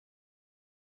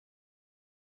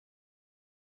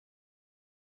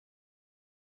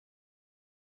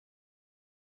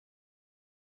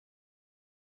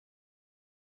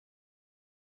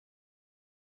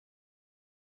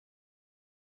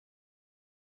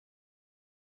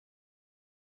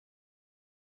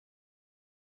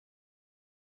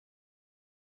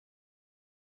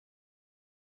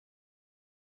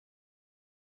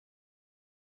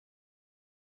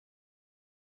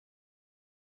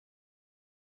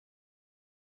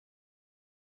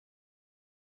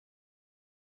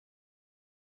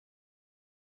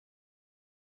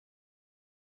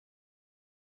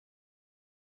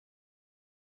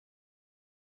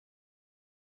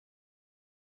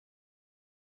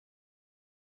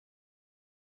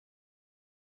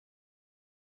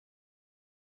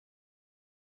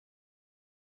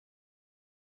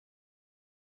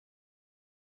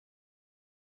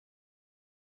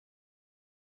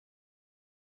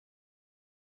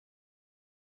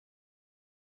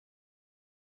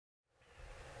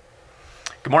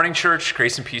Good morning, church.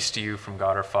 Grace and peace to you from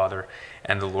God our Father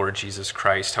and the Lord Jesus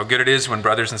Christ. How good it is when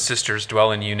brothers and sisters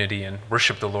dwell in unity and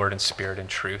worship the Lord in spirit and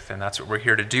truth. And that's what we're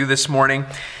here to do this morning.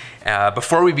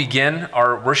 Before we begin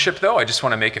our worship, though, I just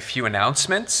want to make a few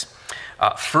announcements.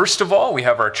 First of all, we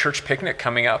have our church picnic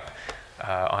coming up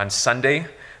on Sunday,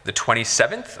 the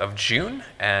 27th of June,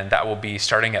 and that will be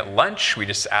starting at lunch. We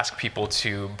just ask people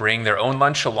to bring their own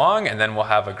lunch along, and then we'll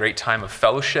have a great time of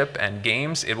fellowship and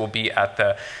games. It will be at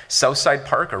the Southside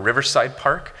Park or Riverside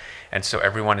Park, and so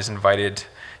everyone is invited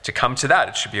to come to that.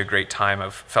 It should be a great time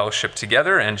of fellowship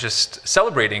together and just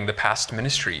celebrating the past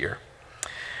ministry year.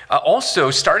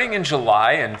 Also, starting in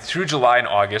July and through July and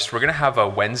August, we're going to have a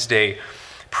Wednesday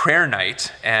prayer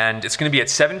night, and it's going to be at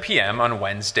 7 p.m. on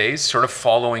Wednesdays, sort of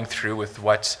following through with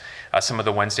what some of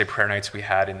the Wednesday prayer nights we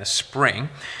had in the spring.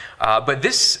 But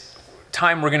this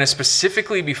time we're going to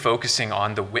specifically be focusing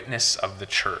on the witness of the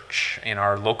church in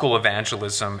our local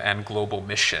evangelism and global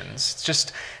missions. It's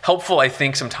just helpful, I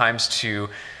think, sometimes to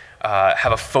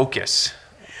have a focus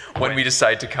when we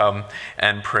decide to come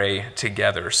and pray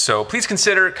together. So please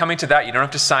consider coming to that. You don't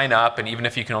have to sign up, and even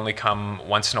if you can only come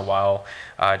once in a while,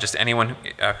 just anyone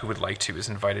who would like to is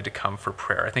invited to come for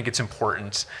prayer. I think it's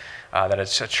important that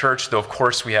as a church, though of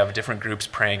course we have different groups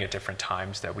praying at different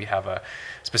times, that we have a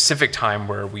specific time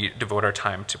where we devote our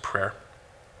time to prayer.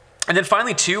 And then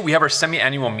finally, too, we have our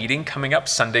semi-annual meeting coming up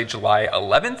Sunday, July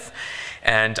 11th.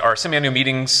 And our semi-annual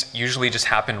meetings usually just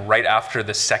happen right after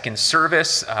the second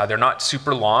service. They're not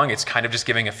super long. It's kind of just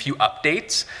giving a few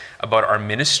updates about our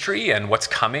ministry and what's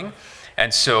coming.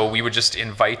 And so we would just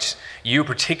invite you,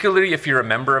 particularly if you're a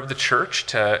member of the church,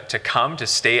 to come, to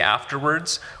stay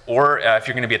afterwards. Or if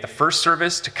you're going to be at the first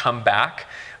service, to come back.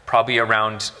 Probably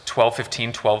around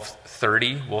 12:15,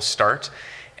 12:30 we'll start.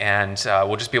 And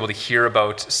we'll just be able to hear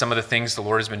about some of the things the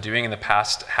Lord has been doing in the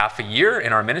past half a year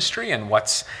in our ministry and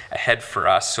what's ahead for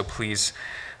us. So please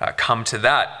come to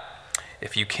that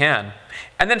if you can.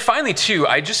 And then finally, too,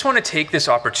 I just want to take this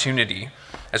opportunity,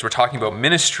 as we're talking about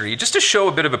ministry, just to show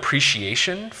a bit of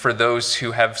appreciation for those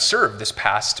who have served this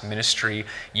past ministry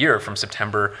year from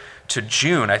September to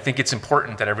June. I think it's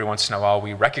important that every once in a while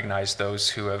we recognize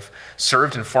those who have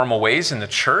served in formal ways in the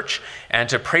church and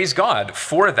to praise God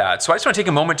for that. So I just want to take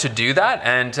a moment to do that.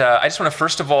 And I just want to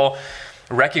first of all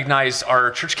recognize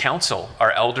our church council,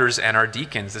 our elders and our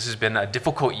deacons. This has been a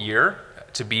difficult year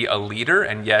to be a leader,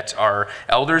 and yet our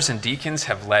elders and deacons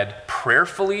have led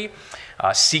prayerfully,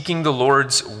 seeking the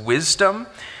Lord's wisdom,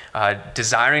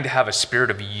 desiring to have a spirit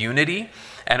of unity,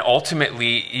 and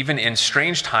ultimately, even in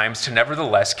strange times, to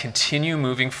nevertheless continue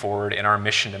moving forward in our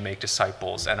mission to make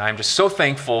disciples. And I'm just so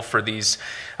thankful for these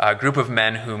group of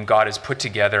men whom God has put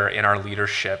together in our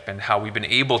leadership and how we've been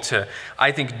able to,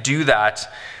 I think, do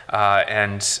that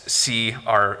and see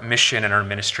our mission and our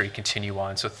ministry continue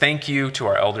on. So thank you to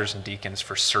our elders and deacons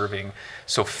for serving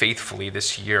so faithfully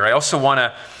this year. I also want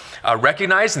to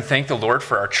recognize and thank the Lord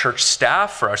for our church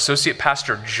staff, for our associate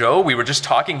pastor, Joe. We were just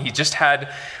talking, he just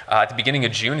had, at the beginning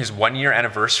of June, his 1-year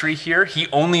anniversary here. He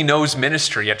only knows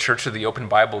ministry at Church of the Open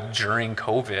Bible during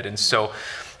COVID. And so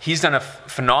he's done a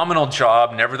phenomenal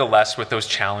job, nevertheless, with those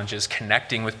challenges,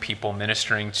 connecting with people,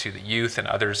 ministering to the youth and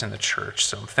others in the church.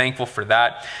 So I'm thankful for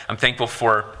that. I'm thankful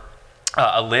for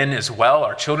Lynn as well,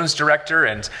 our children's director,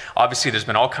 and obviously there's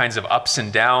been all kinds of ups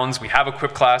and downs. We have a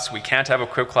quip class, we can't have a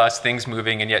quip class, things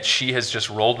moving, and yet she has just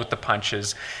rolled with the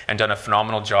punches and done a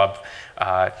phenomenal job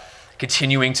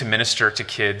continuing to minister to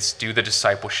kids, do the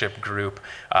discipleship group,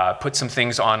 put some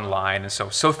things online, and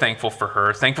so thankful for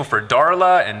her. Thankful for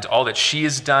Darla and all that she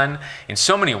has done in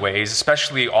so many ways,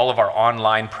 especially all of our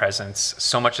online presence.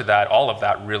 So much of that, all of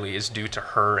that really is due to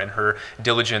her and her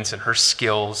diligence and her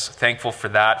skills. Thankful for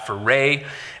that, for Ray,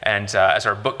 and as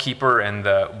our bookkeeper and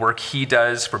the work he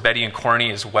does, for Betty and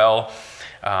Corny as well,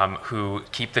 who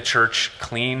keep the church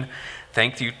clean.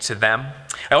 Thank you to them.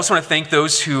 I also want to thank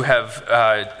those who have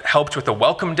helped with the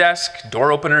welcome desk,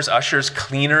 door openers, ushers,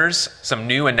 cleaners, some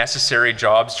new and necessary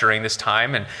jobs during this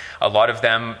time, and a lot of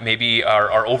them maybe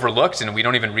are overlooked, and we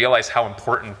don't even realize how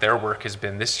important their work has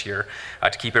been this year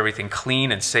to keep everything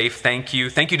clean and safe. Thank you.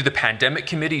 Thank you to the pandemic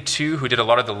committee, too, who did a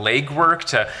lot of the legwork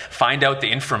to find out the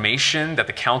information that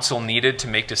the council needed to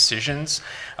make decisions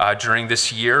during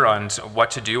this year on what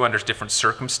to do under different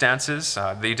circumstances.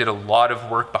 They did a lot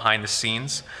of work behind the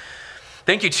scenes.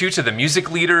 Thank you, too, to the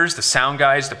music leaders, the sound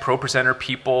guys, the pro presenter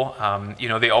people.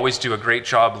 They always do a great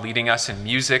job leading us in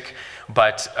music,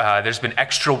 but there's been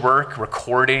extra work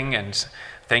recording, and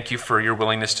thank you for your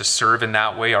willingness to serve in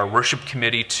that way. Our worship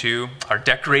committee, too. Our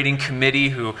decorating committee,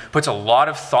 who puts a lot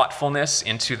of thoughtfulness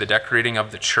into the decorating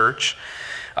of the church.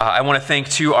 I want to thank,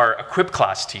 too, our Equip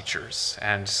class teachers.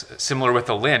 And similar with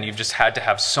the Lynn, you've just had to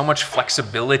have so much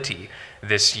flexibility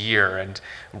this year and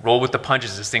roll with the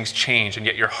punches as things change, and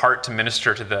yet your heart to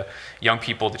minister to the young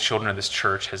people, the children of this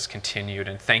church, has continued.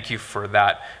 And thank you for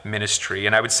that ministry.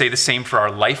 And I would say the same for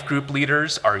our life group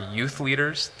leaders, our youth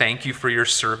leaders. Thank you for your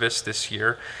service this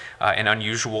year in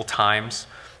unusual times.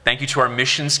 Thank you to our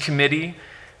missions committee,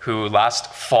 who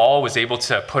last fall was able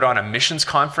to put on a missions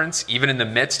conference, even in the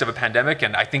midst of a pandemic.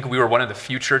 And I think we were one of the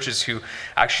few churches who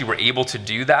actually were able to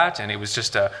do that. And it was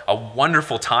just a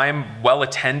wonderful time, well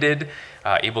attended,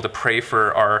 able to pray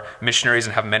for our missionaries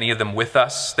and have many of them with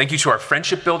us. Thank you to our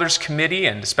Friendship Builders Committee,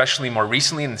 and especially more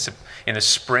recently in the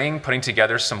spring, putting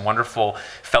together some wonderful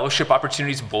fellowship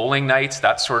opportunities, bowling nights,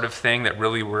 that sort of thing that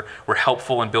really were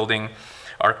helpful in building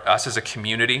us as a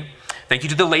community. Thank you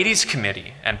to the Ladies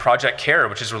Committee and Project Care,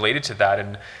 which is related to that.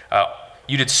 And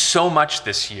you did so much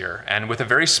this year. And with a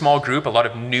very small group, a lot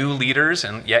of new leaders,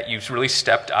 and yet you've really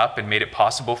stepped up and made it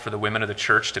possible for the women of the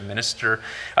church to minister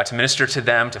to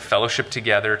them, to fellowship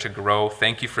together, to grow.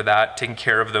 Thank you for that, taking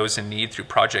care of those in need through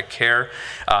Project Care.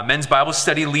 Men's Bible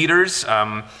study leaders.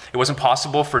 It wasn't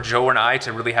possible for Joe and I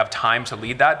to really have time to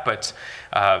lead that, but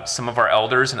some of our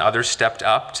elders and others stepped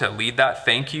up to lead that.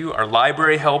 Thank you. Our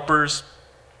library helpers.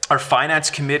 Our finance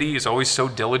committee is always so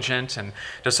diligent and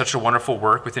does such a wonderful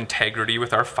work with integrity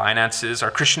with our finances.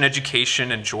 Our Christian Education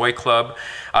and Joy Club,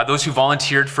 those who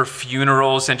volunteered for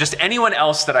funerals, and just anyone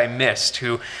else that I missed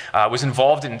who was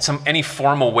involved in any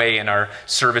formal way in our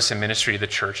service and ministry of the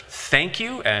church. Thank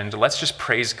you, and let's just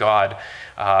praise God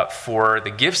for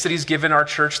the gifts that he's given our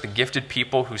church, the gifted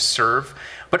people who serve.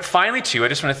 But finally, too, I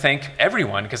just want to thank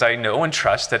everyone, because I know and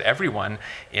trust that everyone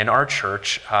in our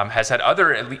church has had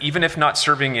other, even if not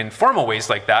serving in formal ways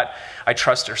like that, I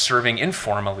trust are serving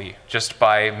informally, just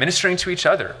by ministering to each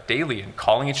other daily and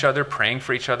calling each other, praying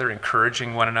for each other,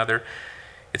 encouraging one another.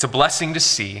 It's a blessing to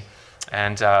see.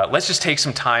 And let's just take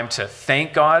some time to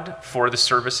thank God for the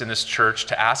service in this church,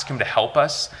 to ask him to help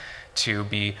us to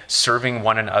be serving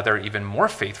one another even more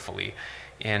faithfully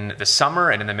in the summer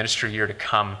and in the ministry year to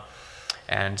come.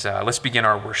 And let's begin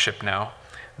our worship now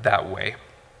that way.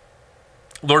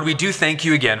 Lord, we do thank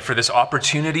you again for this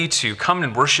opportunity to come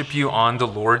and worship you on the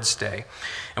Lord's Day.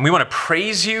 And we want to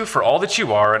praise you for all that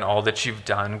you are and all that you've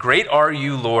done. Great are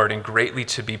you, Lord, and greatly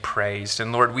to be praised.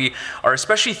 And Lord, we are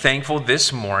especially thankful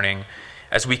this morning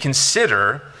as we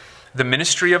consider the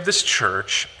ministry of this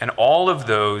church and all of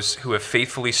those who have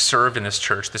faithfully served in this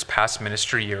church this past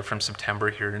ministry year from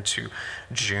September here into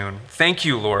June. Thank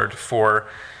you, Lord, for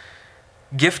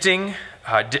gifting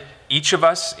each of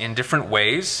us in different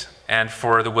ways, and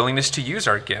for the willingness to use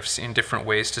our gifts in different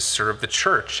ways to serve the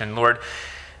church. And Lord,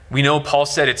 we know Paul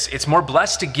said it's more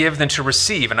blessed to give than to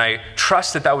receive, and I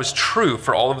trust that that was true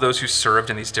for all of those who served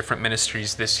in these different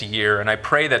ministries this year. And I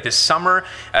pray that this summer,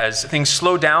 as things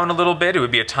slow down a little bit, it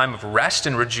would be a time of rest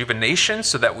and rejuvenation,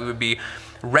 so that we would be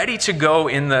ready to go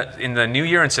in the new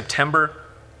year in September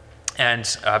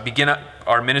and begin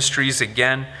our ministries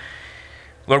again.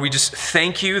 Lord, we just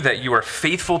thank you that you are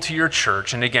faithful to your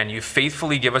church. And again, you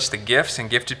faithfully give us the gifts and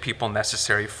gifted people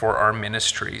necessary for our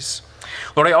ministries.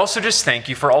 Lord, I also just thank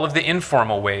you for all of the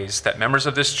informal ways that members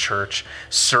of this church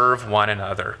serve one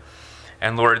another.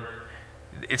 And Lord,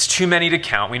 it's too many to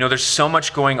count. We know there's so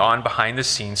much going on behind the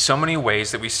scenes, so many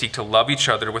ways that we seek to love each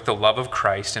other with the love of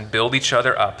Christ and build each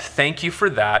other up. Thank you for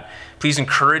that. Please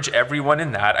encourage everyone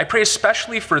in that. I pray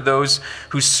especially for those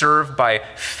who serve by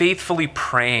faithfully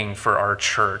praying for our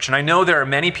church. And I know there are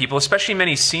many people, especially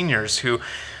many seniors, who,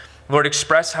 Lord,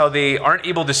 express how they aren't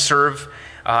able to serve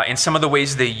in some of the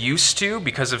ways they used to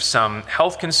because of some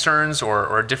health concerns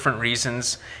or different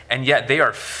reasons, and yet they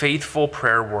are faithful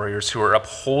prayer warriors who are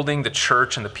upholding the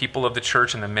church and the people of the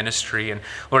church and the ministry. And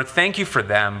Lord, thank you for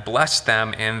them. Bless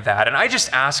them in that. And I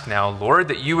just ask now, Lord,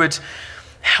 that you would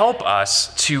help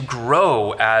us to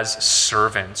grow as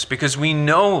servants, because we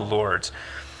know, Lord,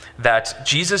 that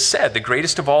Jesus said the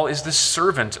greatest of all is the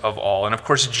servant of all. And of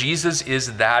course, Jesus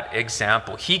is that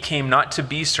example. He came not to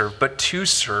be served, but to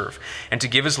serve and to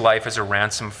give his life as a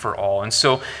ransom for all. And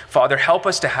so, Father, help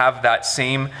us to have that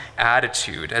same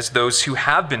attitude as those who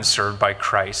have been served by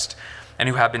Christ and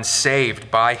who have been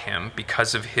saved by him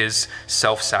because of his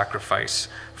self-sacrifice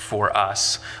for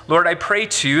us. Lord, I pray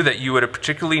too that you would,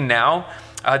 particularly now,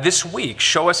 this week,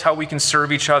 show us how we can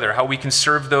serve each other, how we can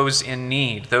serve those in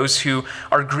need, those who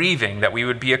are grieving, that we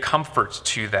would be a comfort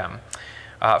to them.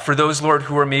 For those, Lord,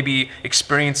 who are maybe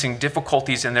experiencing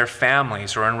difficulties in their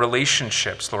families or in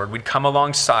relationships, Lord, we'd come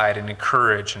alongside and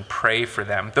encourage and pray for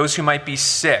them. Those who might be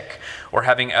sick or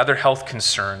having other health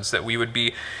concerns, that we would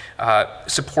be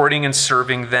supporting and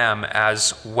serving them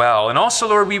as well. And also,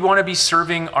 Lord, we want to be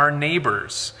serving our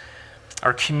neighbors,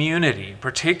 our community,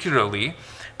 particularly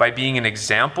by being an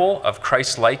example of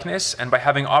Christ-likeness and by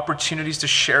having opportunities to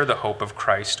share the hope of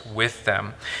Christ with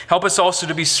them. Help us also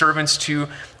to be servants to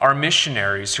our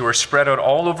missionaries who are spread out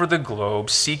all over the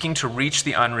globe, seeking to reach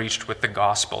the unreached with the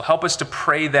gospel. Help us to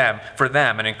pray for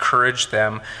them and encourage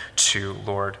them too,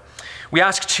 Lord. We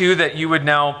ask too that you would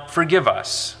now forgive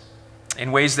us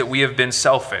in ways that we have been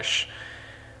selfish,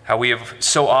 how we have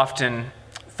so often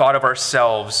thought of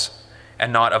ourselves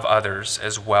and not of others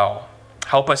as well.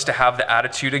 Help us to have the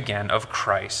attitude again of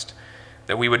Christ,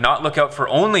 that we would not look out for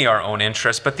only our own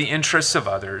interests, but the interests of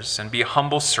others, and be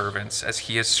humble servants as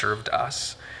he has served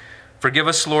us. Forgive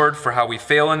us, Lord, for how we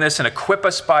fail in this, and equip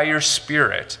us by your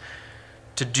Spirit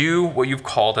to do what you've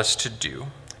called us to do,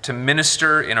 to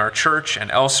minister in our church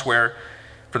and elsewhere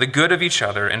for the good of each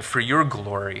other and for your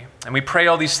glory. And we pray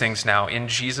all these things now in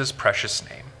Jesus' precious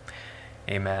name.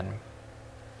 Amen.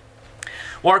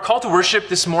 Well, our call to worship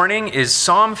this morning is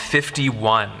Psalm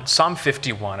 51. Psalm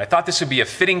 51. I thought this would be a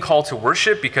fitting call to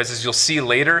worship because, as you'll see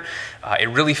later, it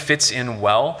really fits in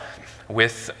well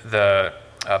with the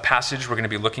passage we're going to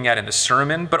be looking at in the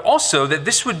sermon, but also that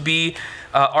this would be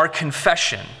our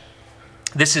confession.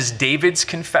 This is David's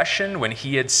confession when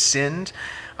he had sinned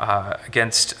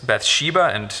against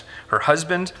Bathsheba and her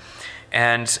husband.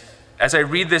 And as I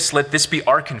read this, let this be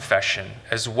our confession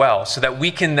as well, so that we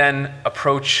can then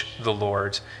approach the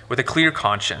Lord with a clear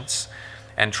conscience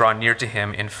and draw near to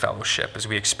him in fellowship as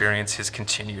we experience his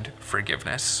continued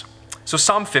forgiveness. So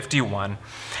Psalm 51,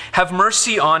 have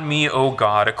mercy on me, O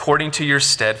God, according to your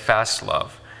steadfast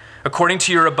love. According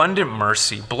to your abundant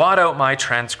mercy, blot out my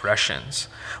transgressions.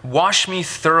 Wash me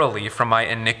thoroughly from my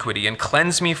iniquity and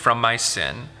cleanse me from my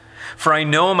sin. For I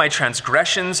know my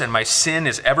transgressions and my sin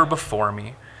is ever before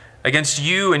me. Against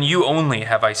you and you only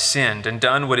have I sinned and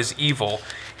done what is evil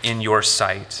in your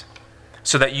sight,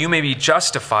 so that you may be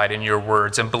justified in your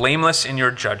words and blameless in your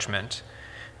judgment.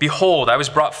 Behold, I was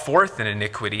brought forth in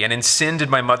iniquity, and in sin did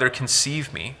my mother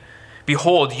conceive me.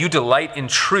 Behold, you delight in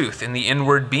truth in the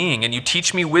inward being, and you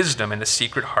teach me wisdom in the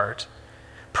secret heart.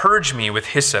 Purge me with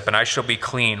hyssop, and I shall be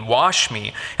clean. Wash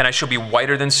me, and I shall be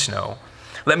whiter than snow.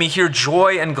 Let me hear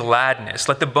joy and gladness.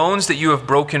 Let the bones that you have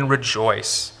broken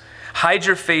rejoice. Hide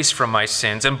your face from my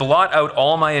sins and blot out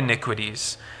all my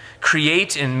iniquities.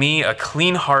 Create in me a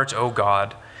clean heart, O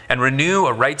God, and renew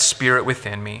a right spirit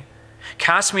within me.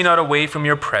 Cast me not away from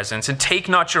your presence, and take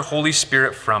not your Holy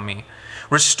Spirit from me.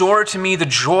 Restore to me the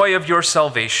joy of your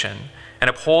salvation, and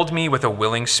uphold me with a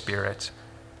willing spirit.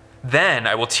 Then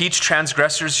I will teach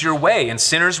transgressors your way, and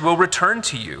sinners will return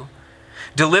to you.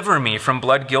 Deliver me from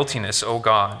blood guiltiness, O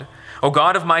God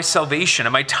of my salvation,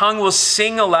 and my tongue will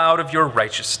sing aloud of your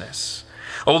righteousness.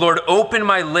 O Lord, open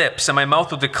my lips, and my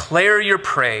mouth will declare your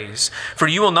praise. For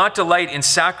you will not delight in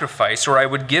sacrifice, or I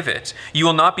would give it. You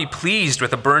will not be pleased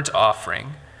with a burnt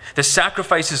offering. The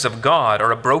sacrifices of God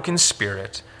are a broken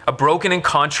spirit, a broken and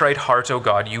contrite heart, O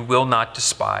God, you will not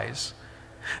despise.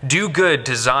 Do good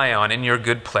to Zion in your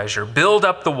good pleasure. Build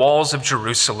up the walls of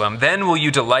Jerusalem. Then will you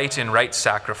delight in right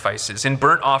sacrifices, in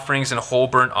burnt offerings and whole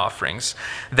burnt offerings.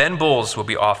 Then bulls will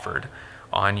be offered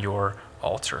on your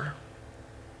altar.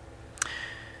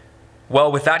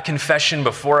 Well, with that confession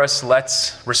before us,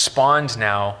 let's respond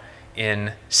now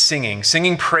in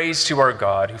singing praise to our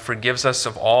God who forgives us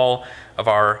of all of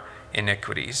our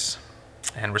iniquities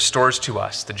and restores to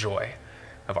us the joy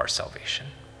of our salvation.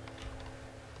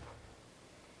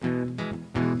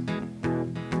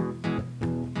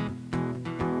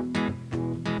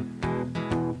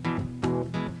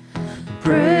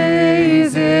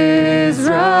 Praises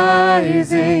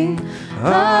rising,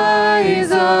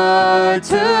 eyes are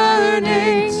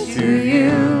turning to you.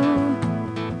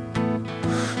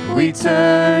 We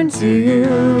turn to you.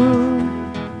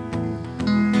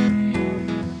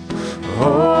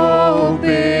 Hope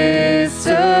is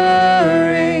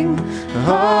stirring,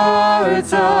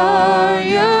 hearts are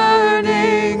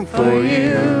yearning for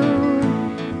you.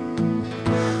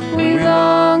 We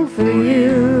long for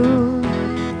you.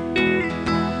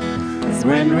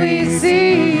 When we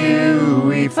see you,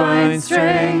 we find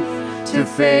strength to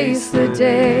face the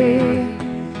day.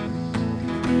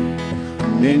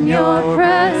 In your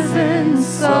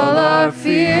presence, all our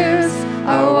fears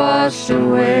are washed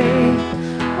away,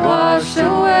 washed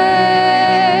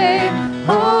away.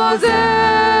 Hosanna,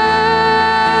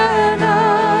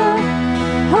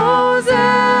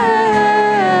 Hosanna.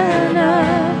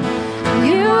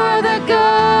 You are the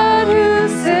God who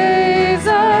saves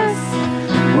us,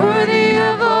 worthy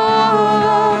of all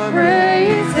our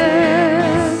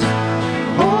praises.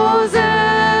 Hosanna,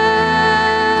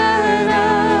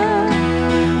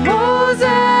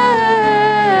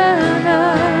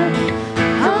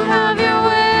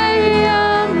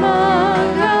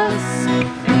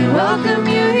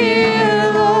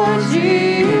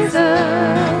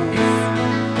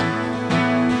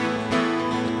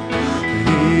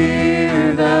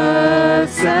 the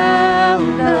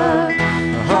sound of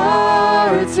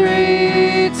hearts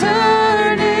returning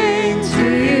to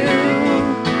you.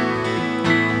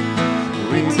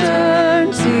 Return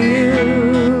to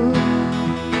you.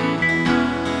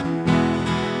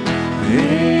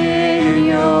 In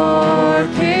your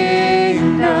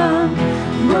kingdom,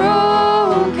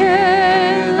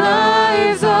 broken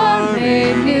lives are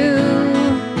made new.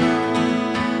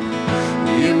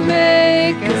 You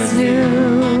make us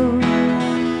new.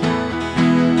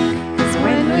 'Cause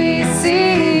when we see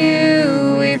you,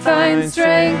 we find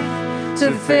strength to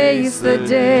face the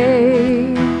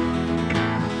day.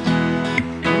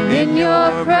 In your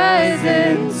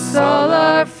presence, all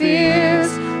our fears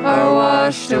are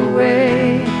washed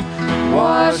away,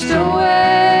 washed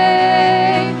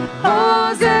away.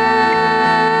 Hosanna,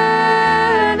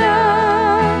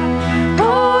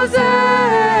 Hosanna.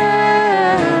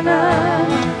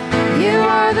 You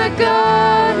are the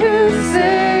God who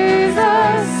saves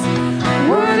us,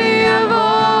 worthy of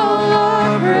all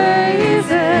our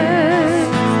praises.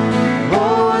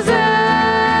 Hosanna,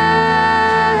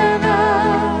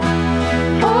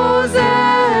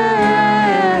 Hosanna.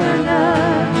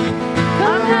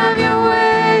 Come have your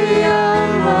way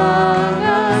among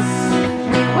us.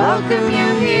 We welcome you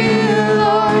here,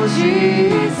 Lord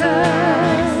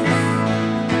Jesus.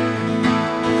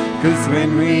 'Cause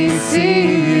when we see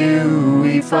you,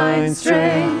 we find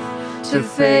strength to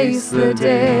face the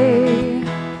day.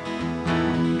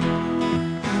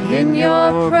 In your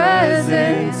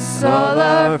presence, all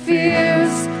our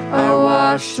fears are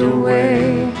washed away,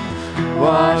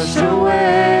 washed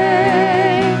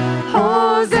away.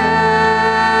 Hosanna,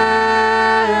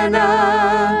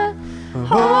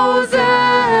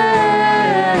 Hosanna.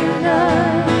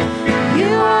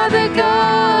 You are the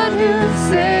God who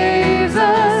saves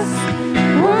us,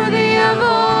 worthy of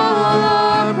all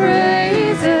our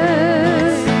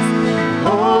praises.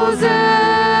 Hosanna,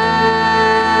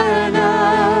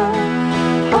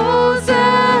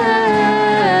 Hosanna.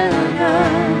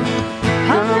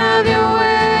 Come have your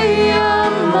way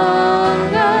among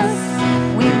us.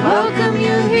 We welcome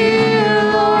you here,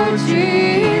 Lord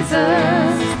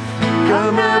Jesus.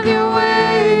 Come have your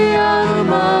way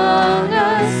among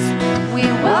us. We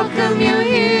welcome you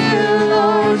here,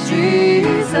 Lord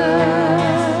Jesus.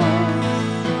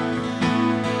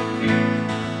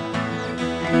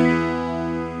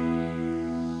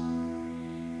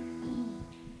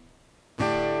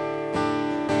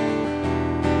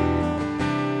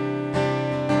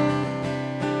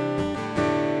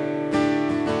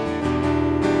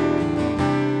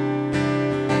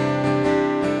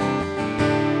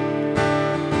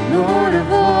 Lord of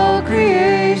all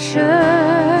creation,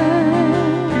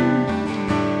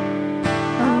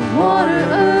 of water,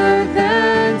 earth,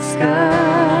 and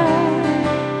sky.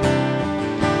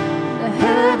 The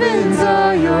heavens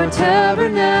are your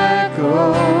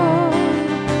tabernacle,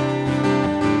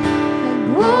 and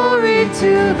glory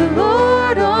to the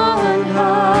Lord on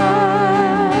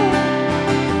high.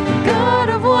 God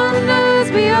of wonders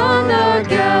beyond our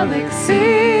galaxy,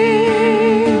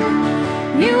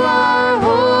 you are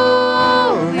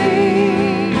holy,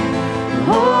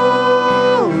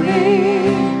 holy.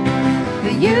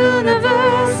 The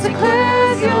universe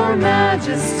declares your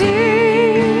majesty.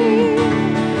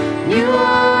 You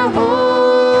are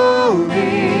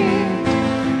holy,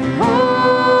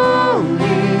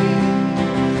 holy.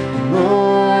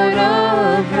 Lord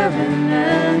of heaven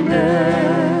and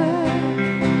earth,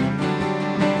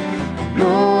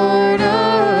 Lord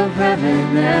of heaven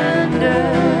and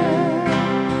earth.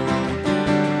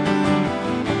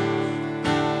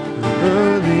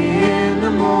 Early in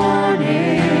the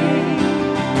morning,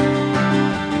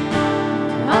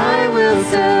 I will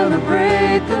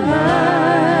celebrate the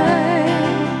light.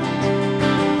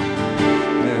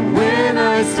 And when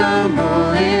I stumble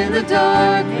in the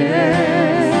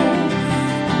darkness,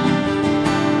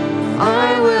 I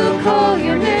will call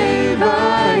your name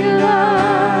by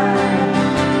light.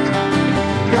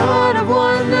 God of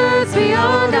wonders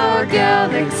beyond our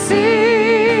galaxy,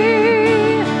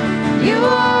 you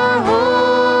are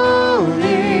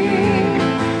holy,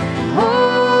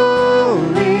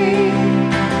 holy.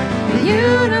 The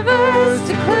universe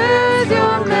declares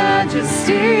your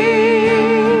majesty.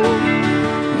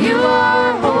 You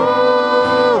are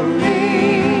holy,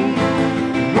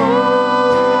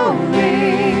 holy.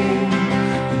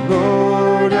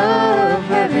 Lord of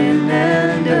heaven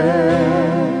and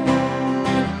earth,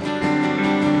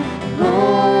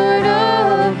 Lord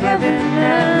of heaven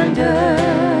and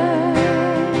earth.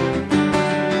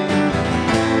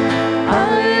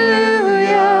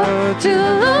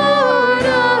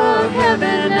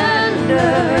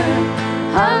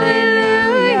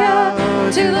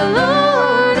 to the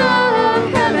Lord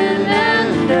of heaven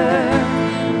and earth.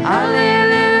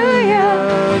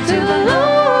 Hallelujah to the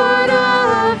Lord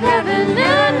of heaven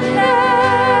and earth.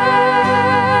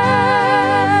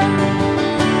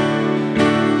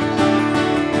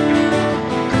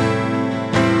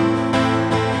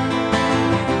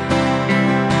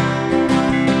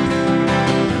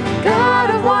 God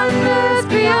of wonders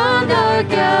beyond our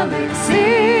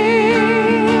galaxy.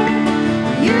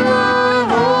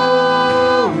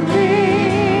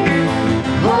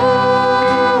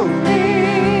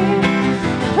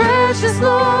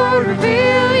 Lord,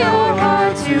 reveal your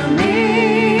heart to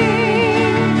me.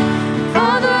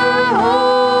 Father,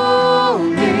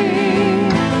 holy,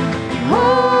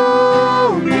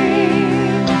 holy.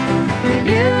 The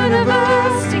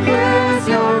universe declares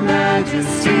your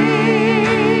majesty.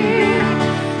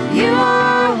 You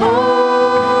are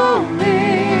holy,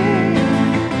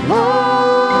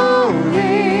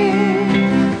 holy,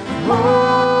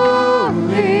 holy,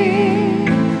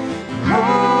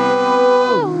 holy.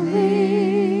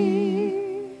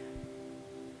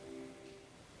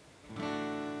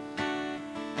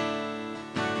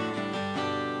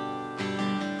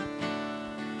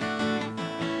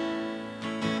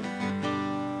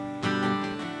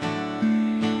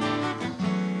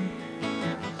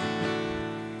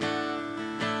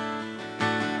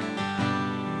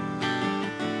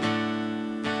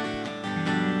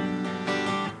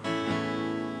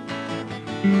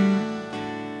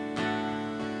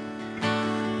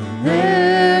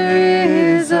 There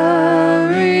is a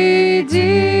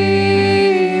Redeemer,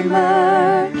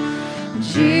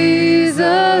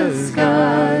 Jesus,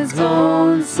 God's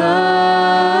own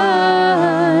Son,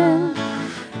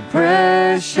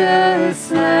 precious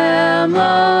Lamb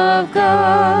of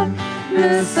God,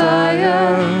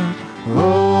 Messiah,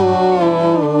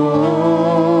 Holy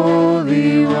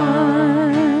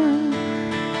One.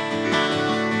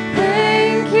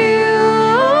 Thank you,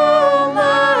 oh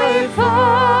my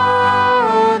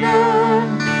Father,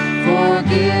 for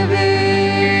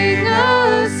giving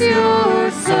us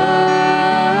your Son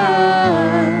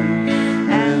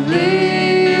and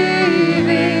leaving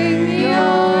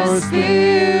your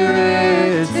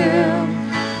Spirit till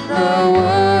the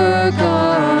work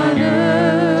on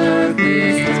earth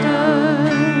is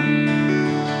done.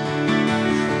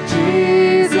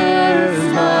 Jesus,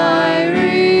 my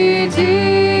Redeemer,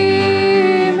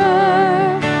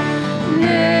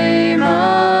 name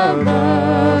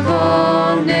above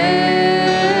all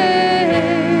names,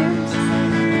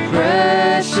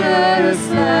 precious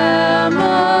Lamb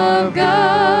of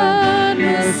God,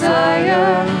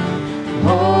 Messiah,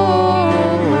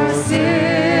 oh,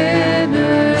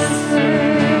 sinners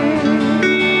slain.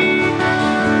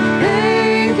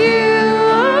 Thank you,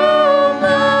 oh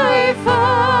my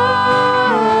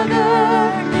Father,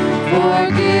 for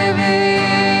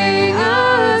giving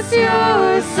us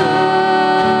your Son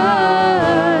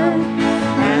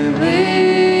and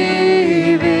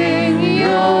leaving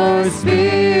your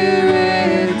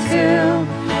Spirit till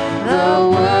the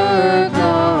work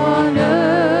on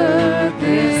earth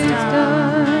is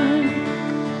done.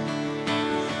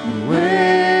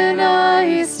 When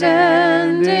I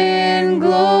stand in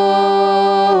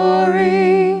glory,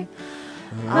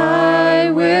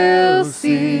 I will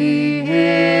see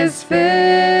his face.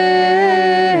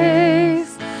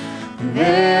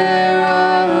 There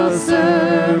I'll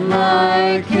serve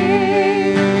my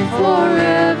King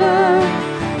forever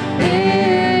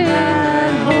in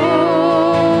an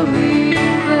holy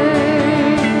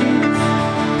place.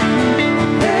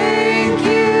 Thank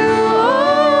you,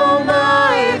 oh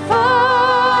my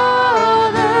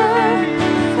Father,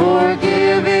 for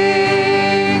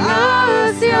giving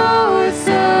us your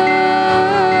Son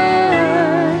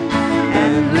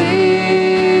and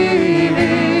leaving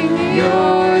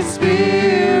your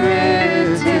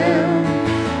Spirit till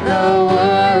the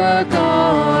work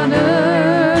on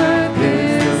earth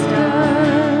is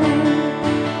done.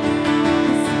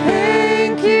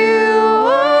 Thank you,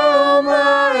 oh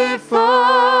my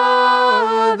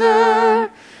Father,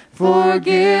 for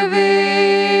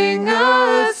giving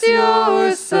us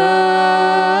your Son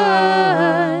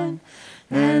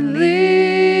and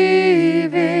leaving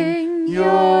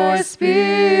your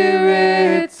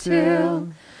Spirit till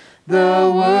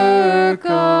the work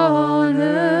on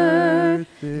earth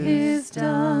is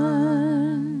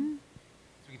done.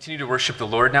 We continue to worship the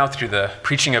Lord now through the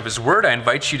preaching of his word. I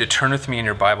invite you to turn with me in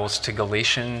your Bibles to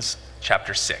Galatians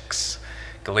chapter 6.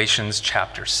 Galatians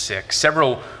chapter 6.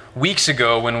 Several weeks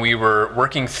ago, when we were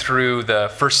working through the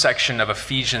first section of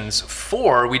Ephesians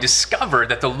 4, we discovered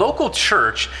that the local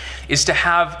church is to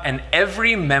have an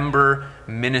every member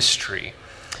ministry.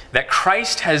 that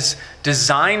Christ has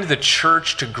designed the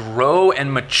church to grow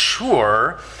and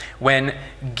mature when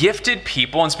gifted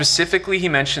people, and specifically he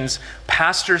mentions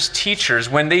pastors, teachers,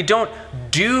 when they don't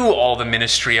do all the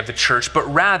ministry of the church, but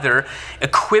rather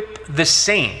equip the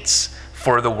saints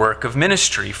for the work of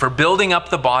ministry, for building up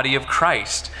the body of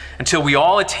Christ, until we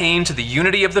all attain to the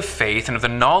unity of the faith and of the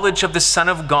knowledge of the Son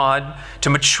of God, to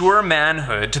mature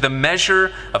manhood, to the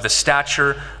measure of the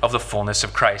stature of the fullness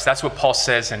of Christ. That's what Paul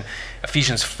says in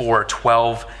Ephesians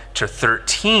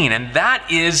 4:12-13. And that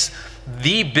is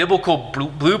the biblical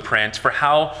blueprint for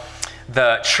how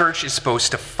the church is supposed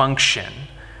to function.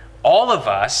 All of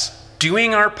us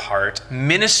doing our part,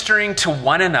 ministering to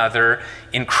one another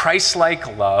in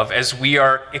Christ-like love as we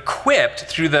are equipped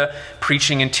through the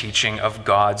preaching and teaching of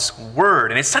God's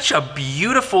word. And it's such a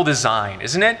beautiful design,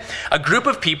 isn't it? A group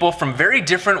of people from very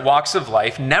different walks of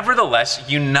life, nevertheless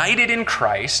united in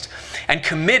Christ and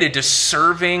committed to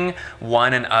serving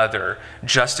one another,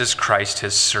 just as Christ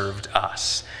has served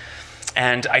us.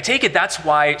 And I take it that's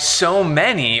why so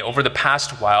many over the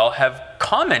past while have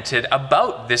commented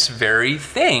about this very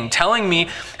thing, telling me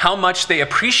how much they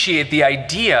appreciate the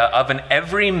idea of an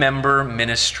every member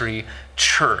ministry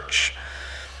church.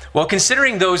 Well,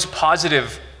 considering those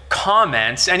positive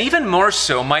comments, and even more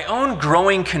so, my own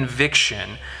growing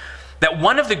conviction that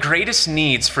one of the greatest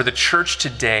needs for the church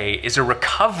today is a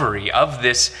recovery of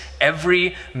this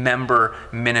every member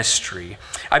ministry,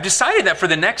 I've decided that for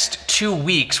the next 2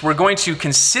 weeks, we're going to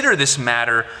consider this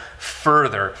matter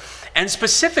further, and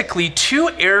specifically 2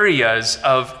 areas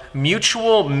of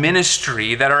mutual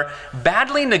ministry that are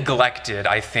badly neglected,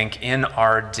 I think, in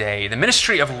our day. The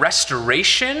ministry of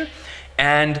restoration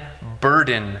and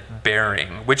burden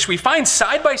bearing, which we find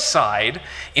side by side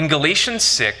in Galatians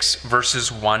 6, verses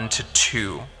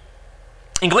 1-2.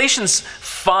 In Galatians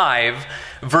 5,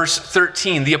 verse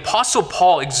 13, the Apostle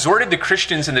Paul exhorted the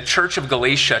Christians in the church of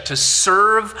Galatia to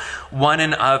serve one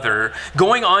another,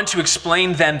 going on to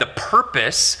explain then the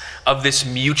purpose of this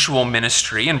mutual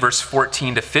ministry in verse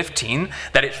 14-15,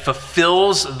 that it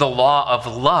fulfills the law of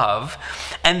love,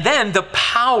 and then the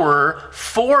power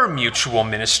for mutual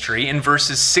ministry in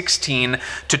verses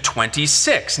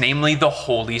 16-26, namely the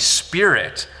Holy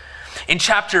Spirit. In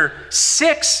chapter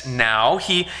 6 now,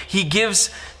 he gives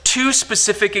 2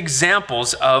 specific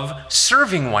examples of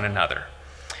serving one another.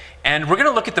 And we're going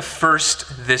to look at the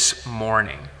first this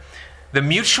morning, the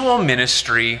mutual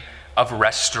ministry of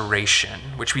restoration,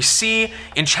 which we see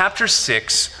in chapter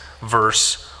 6,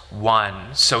 verse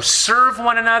 1. So serve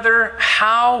one another.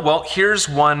 How? Well, here's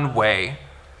one way.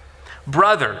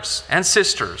 Brothers and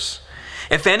sisters,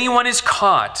 if anyone is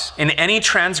caught in any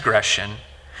transgression,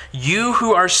 you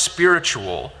who are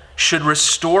spiritual should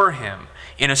restore him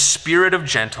in a spirit of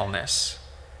gentleness.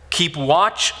 Keep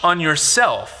watch on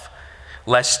yourself,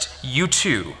 lest you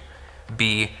too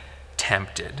be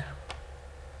tempted.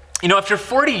 You know, after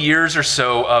 40 years or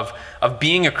so of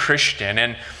being a Christian,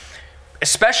 and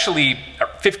especially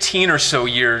 15 or so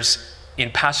years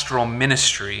in pastoral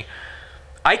ministry,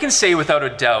 I can say without a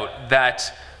doubt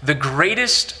that the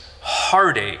greatest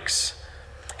heartaches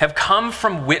have come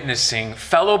from witnessing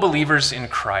fellow believers in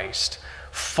Christ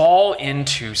fall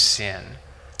into sin,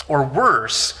 or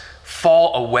worse,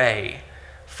 fall away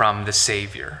from the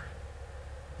Savior.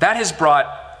 That has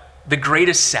brought the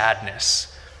greatest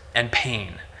sadness and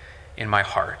pain in my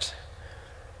heart.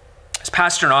 As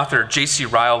pastor and author J.C.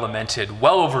 Ryle lamented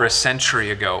well over a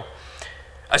century ago,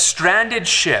 a stranded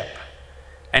ship,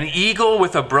 an eagle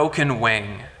with a broken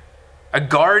wing, a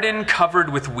garden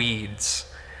covered with weeds,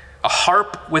 a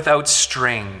harp without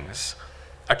strings,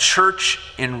 a church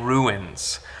in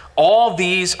ruins. All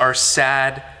these are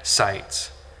sad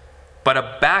sights, but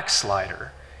a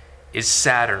backslider is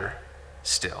sadder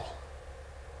still.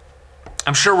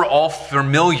 I'm sure we're all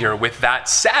familiar with that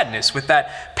sadness, with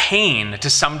that pain to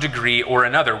some degree or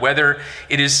another, whether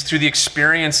it is through the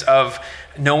experience of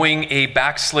knowing a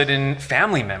backslidden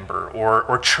family member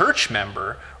or church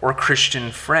member or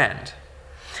Christian friend.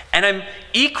 And I'm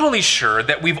equally sure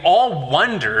that we've all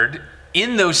wondered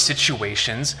in those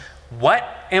situations, what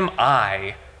am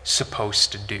I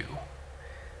supposed to do?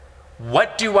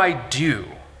 What do I do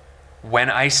when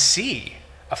I see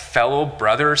a fellow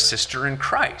brother or sister in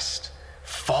Christ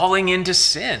falling into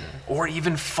sin or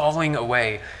even falling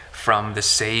away from the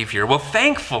Savior? Well,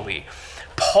 thankfully,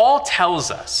 Paul tells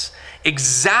us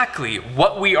exactly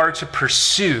what we are to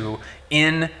pursue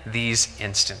in these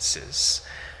instances.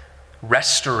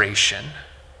 Restoration,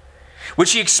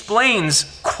 which he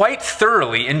explains quite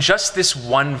thoroughly in just this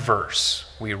one verse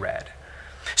we read,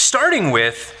 starting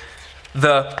with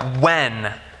the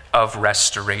when of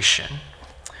restoration.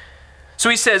 So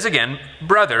he says again,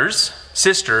 brothers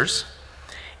sisters,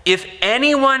 if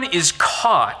anyone is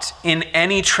caught in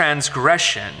any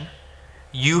transgression,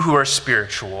 you who are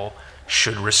spiritual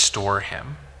should restore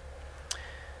him.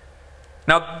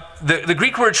 Now, the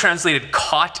Greek word translated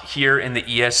caught here in the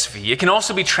ESV, it can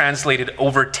also be translated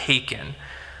overtaken.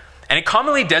 And it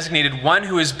commonly designated one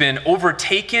who has been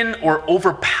overtaken or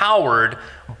overpowered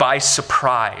by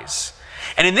surprise.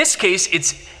 And in this case,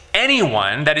 it's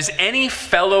anyone, that is any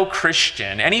fellow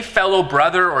Christian, any fellow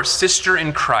brother or sister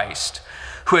in Christ,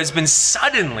 who has been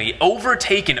suddenly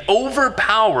overtaken,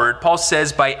 overpowered, Paul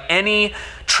says, by any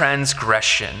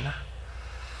transgression.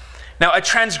 Now, a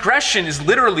transgression is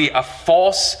literally a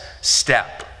false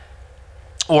step,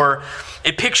 or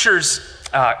it pictures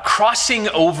crossing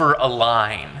over a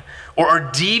line or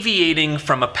deviating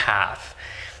from a path.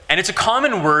 And it's a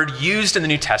common word used in the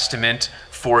New Testament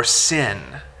for sin.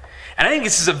 And I think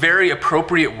this is a very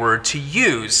appropriate word to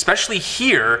use, especially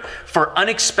here for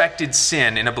unexpected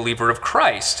sin in a believer of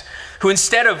Christ, who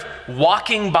instead of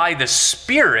walking by the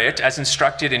Spirit, as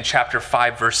instructed in chapter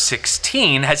 5, verse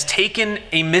 16, has taken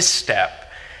a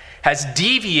misstep, has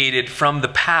deviated from the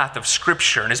path of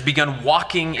Scripture, and has begun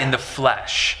walking in the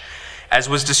flesh, as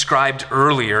was described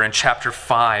earlier in chapter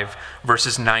 5,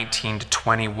 verses 19 to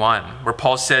 21, where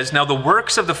Paul says, "Now the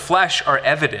works of the flesh are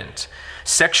evident: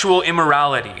 sexual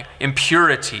immorality,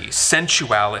 impurity,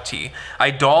 sensuality,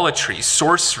 idolatry,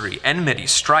 sorcery, enmity,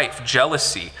 strife,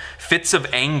 jealousy, fits of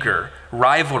anger,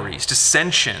 rivalries,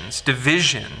 dissensions,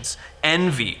 divisions,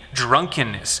 envy,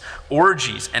 drunkenness,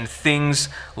 orgies, and things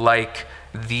like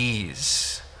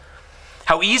these."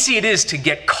 How easy it is to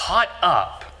get caught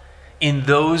up in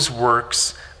those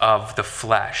works of the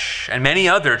flesh and many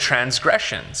other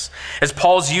transgressions. As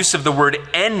Paul's use of the word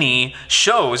any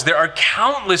shows, there are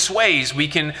countless ways we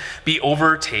can be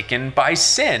overtaken by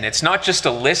sin. It's not just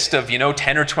a list of,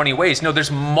 10 or 20 ways. No,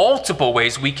 there's multiple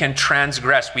ways we can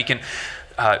transgress. We can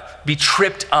be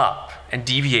tripped up and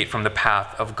deviate from the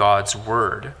path of God's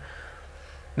word.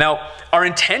 Now, our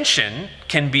intention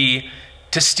can be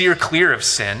to steer clear of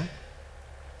sin.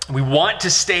 We want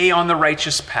to stay on the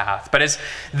righteous path. But as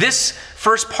this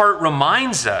first part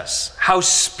reminds us how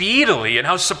speedily and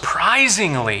how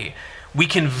surprisingly we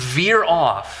can veer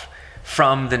off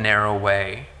from the narrow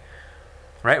way.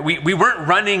 Right? We weren't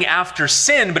running after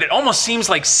sin, but it almost seems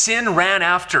like sin ran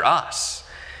after us.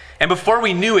 And before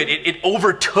we knew it, it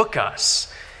overtook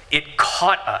us. It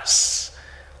caught us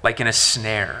like in a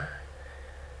snare.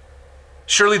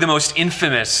 Surely the most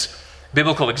infamous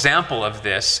biblical example of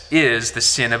this is the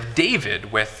sin of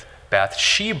David with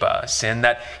Bathsheba, a sin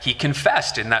that he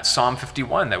confessed in that Psalm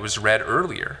 51 that was read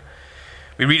earlier.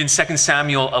 We read in 2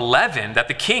 Samuel 11 that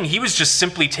the king, he was just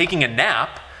simply taking a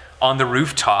nap on the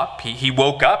rooftop. He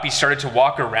woke up, he started to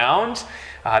walk around.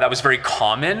 That was very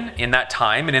common in that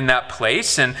time and in that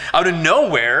place. And out of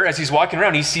nowhere, as he's walking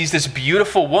around, he sees this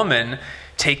beautiful woman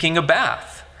taking a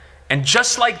bath. And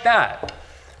just like that,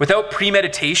 without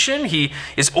premeditation, he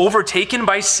is overtaken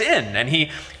by sin, and he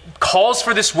calls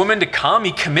for this woman to come.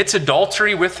 He commits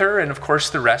adultery with her, and of course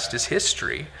the rest is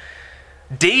history.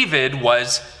 David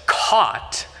was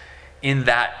caught in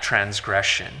that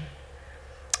transgression.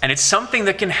 And it's something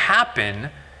that can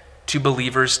happen to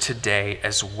believers today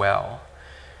as well,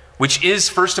 which is,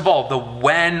 first of all, the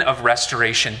when of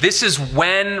restoration. This is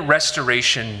when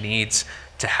restoration needs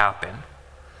to happen.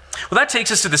 Well, that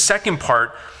takes us to the second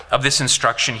part of this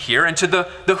instruction here, and to the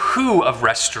who of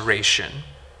restoration.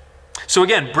 So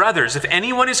again, brothers, if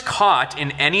anyone is caught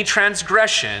in any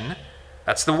transgression,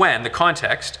 that's the when, the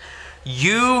context,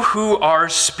 you who are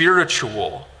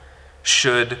spiritual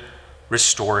should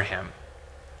restore him.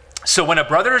 So when a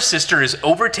brother or sister is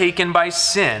overtaken by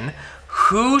sin,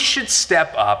 who should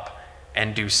step up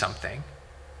and do something?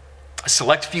 A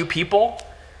select few people?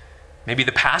 Maybe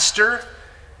the pastor?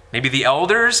 Maybe the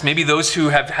elders, maybe those who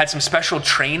have had some special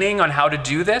training on how to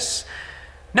do this.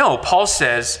 No, Paul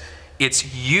says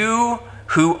it's you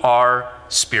who are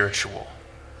spiritual,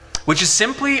 which is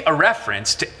simply a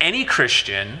reference to any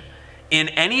Christian in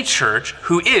any church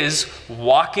who is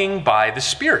walking by the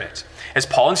Spirit, as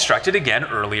Paul instructed again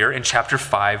earlier in chapter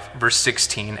 5, verse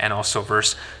 16, and also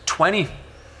verse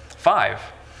 25.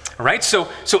 All right, so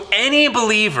any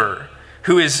believer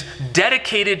who is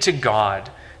dedicated to God,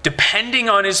 depending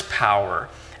on his power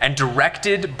and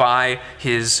directed by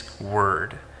his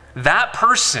word, that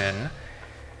person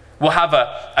will have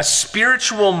a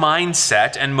spiritual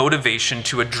mindset and motivation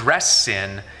to address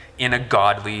sin in a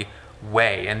godly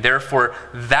way. And therefore,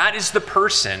 that is the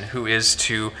person who is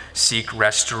to seek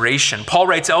restoration. Paul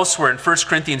writes elsewhere in 1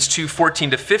 Corinthians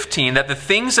 2:14-15 that the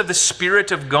things of the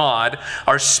Spirit of God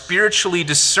are spiritually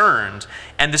discerned,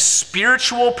 and the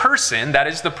spiritual person, that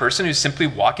is the person who's simply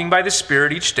walking by the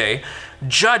Spirit each day,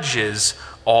 judges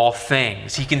all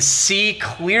things. He can see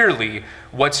clearly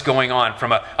what's going on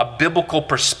from a biblical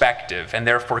perspective, and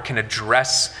therefore can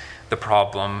address the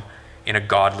problem in a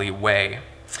godly way.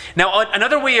 Now,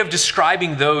 another way of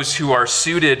describing those who are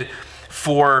suited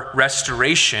for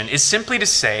restoration is simply to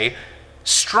say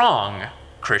strong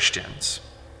Christians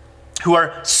who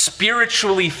are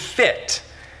spiritually fit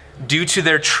due to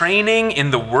their training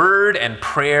in the word and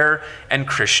prayer and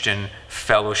Christian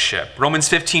fellowship. Romans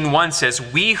 15:1 says,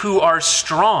 "We who are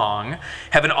strong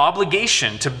have an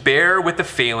obligation to bear with the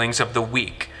failings of the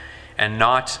weak and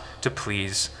not to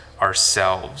please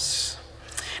ourselves."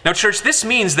 Now, church, this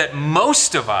means that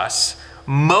most of us,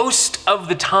 most of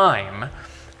the time,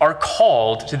 are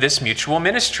called to this mutual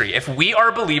ministry. If we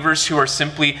are believers who are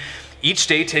simply each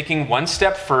day taking one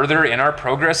step further in our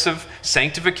progress of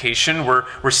sanctification,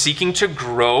 we're seeking to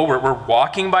grow, we're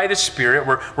walking by the Spirit,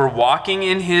 we're walking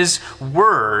in His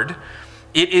Word,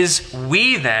 it is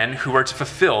we then who are to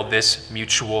fulfill this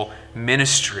mutual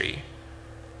ministry.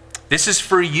 This is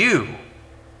for you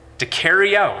to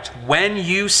carry out when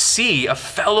you see a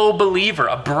fellow believer,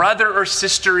 a brother or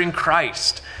sister in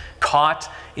Christ,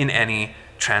 caught in any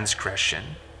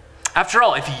transgression. After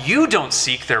all, if you don't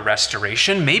seek their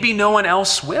restoration, maybe no one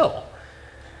else will.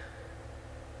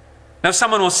 Now,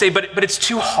 someone will say, but it's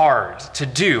too hard to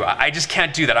do. I just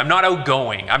can't do that. I'm not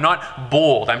outgoing. I'm not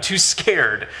bold. I'm too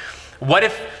scared. What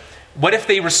if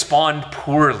they respond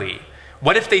poorly?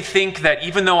 What if they think that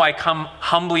even though I come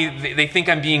humbly, they think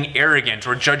I'm being arrogant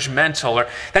or judgmental? Or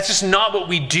that's just not what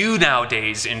we do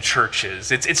nowadays in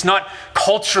churches. It's not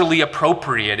culturally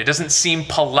appropriate. It doesn't seem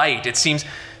polite. It seems,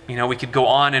 we could go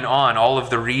on and on, all of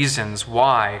the reasons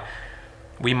why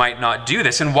we might not do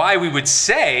this and why we would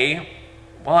say,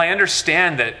 well, I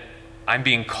understand that I'm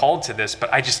being called to this,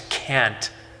 but I just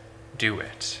can't do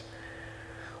it.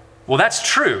 Well, that's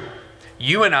true.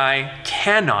 You and I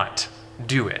cannot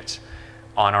do it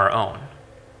on our own.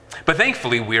 But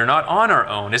thankfully, we are not on our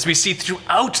own. As we see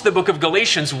throughout the book of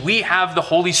Galatians, we have the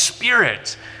Holy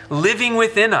Spirit living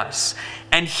within us,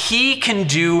 and He can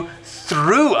do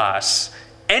through us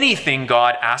anything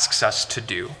God asks us to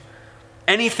do,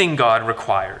 anything God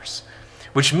requires,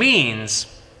 which means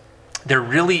there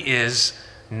really is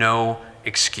no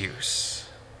excuse.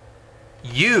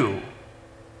 You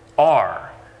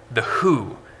are the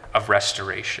who of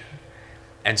restoration,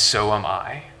 and so am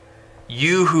I.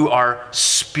 You who are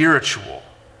spiritual,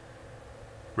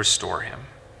 restore him.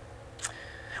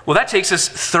 Well, that takes us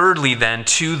thirdly then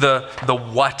to the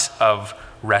what of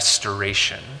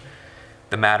restoration,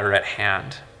 the matter at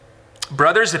hand.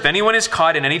 Brothers, if anyone is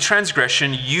caught in any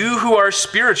transgression, you who are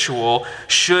spiritual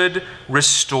should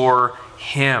restore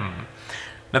him.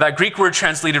 Now, that Greek word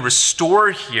translated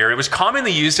restore here, it was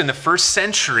commonly used in the first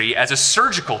century as a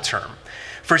surgical term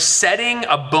for setting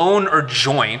a bone or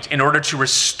joint in order to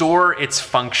restore its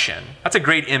function. That's a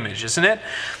great image, isn't it?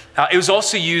 It was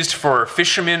also used for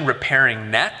fishermen repairing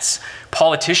nets,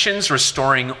 politicians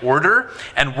restoring order,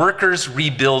 and workers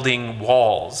rebuilding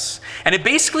walls. And it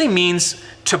basically means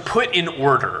to put in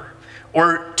order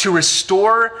or to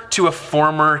restore to a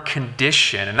former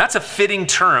condition. And that's a fitting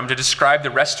term to describe the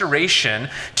restoration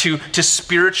to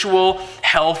spiritual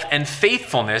health and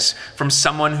faithfulness from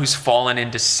someone who's fallen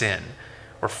into sin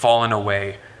or fallen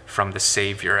away from the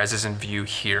Savior, as is in view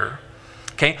here.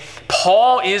 Okay?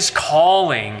 Paul is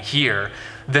calling here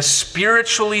the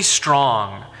spiritually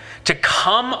strong to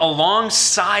come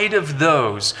alongside of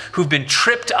those who've been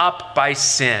tripped up by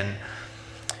sin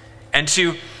and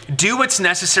to do what's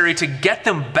necessary to get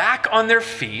them back on their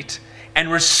feet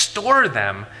and restore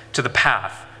them to the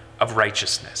path of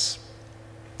righteousness.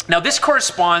 Now, this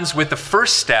corresponds with the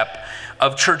first step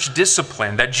of church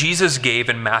discipline that Jesus gave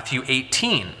in Matthew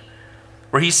 18,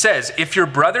 where he says, if your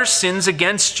brother sins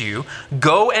against you,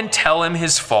 go and tell him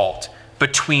his fault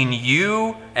between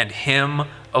you and him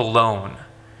alone.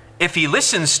 If he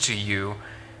listens to you,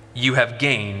 you have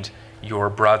gained your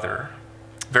brother.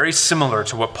 Very similar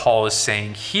to what Paul is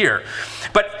saying here.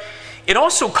 But it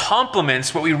also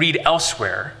complements what we read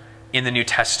elsewhere in the New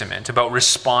Testament about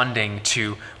responding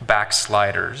to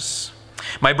backsliders.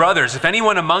 My brothers, if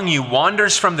anyone among you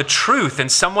wanders from the truth and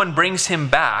someone brings him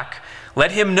back,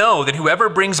 let him know that whoever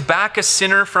brings back a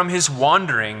sinner from his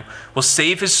wandering will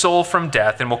save his soul from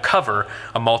death and will cover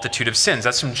a multitude of sins.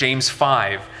 That's from James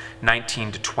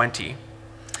 5:19-20.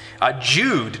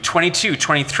 Jude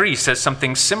 22:23 says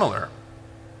something similar.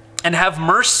 and have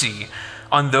mercy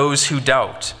on those who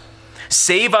doubt.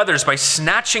 Save others by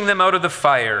snatching them out of the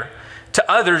fire.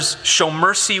 To others, show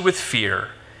mercy with fear,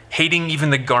 hating even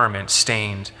the garment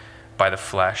stained by the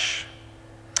flesh.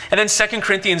 And then 2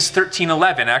 Corinthians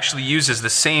 13:11 actually uses the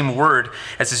same word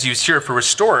as is used here for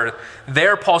restore.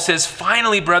 There, Paul says,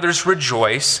 finally, brothers,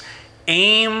 rejoice,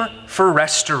 aim for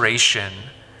restoration,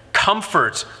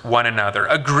 comfort one another,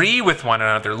 agree with one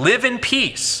another, live in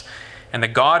peace, and the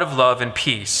God of love and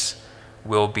peace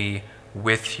will be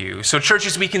with you. So, church,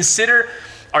 as we consider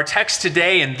our text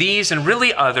today and these and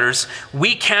really others,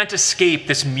 we can't escape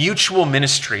this mutual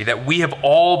ministry that we have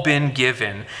all been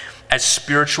given as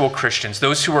spiritual Christians,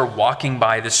 those who are walking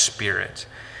by the Spirit,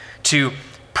 to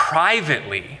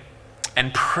privately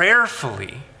and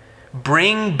prayerfully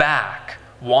bring back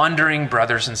wandering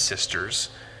brothers and sisters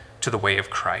to the way of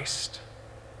Christ.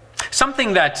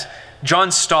 Something that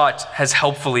John Stott has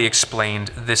helpfully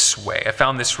explained this way. I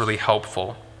found this really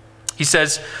helpful. He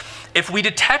says, if we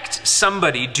detect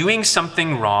somebody doing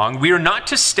something wrong, we are not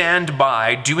to stand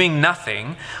by doing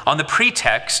nothing on the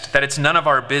pretext that it's none of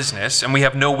our business and we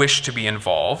have no wish to be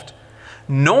involved,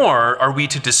 nor are we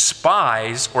to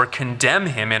despise or condemn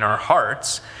him in our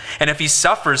hearts, and if he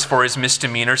suffers for his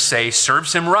misdemeanor, say,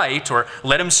 serves him right, or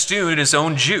let him stew in his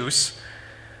own juice,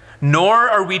 nor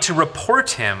are we to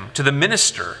report him to the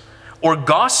minister or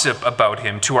gossip about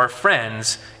him to our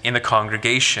friends in the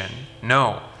congregation.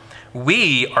 No.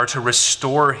 We are to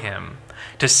restore him,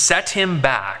 to set him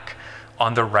back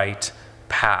on the right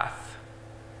path.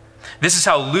 This is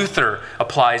how Luther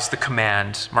applies the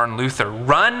command, Martin Luther.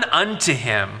 Run unto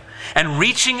him, and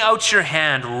reaching out your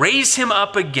hand, raise him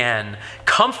up again,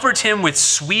 comfort him with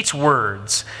sweet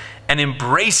words, and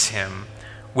embrace him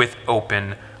with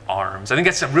open arms. I think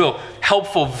that's a real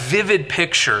helpful, vivid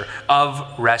picture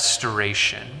of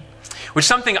restoration, which is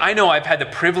something I know I've had the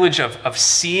privilege of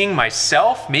seeing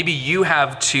myself. Maybe you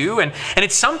have too. And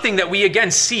it's something that we,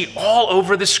 again, see all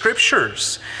over the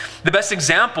scriptures. The best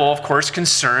example, of course,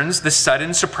 concerns the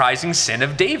sudden, surprising sin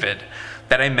of David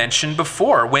that I mentioned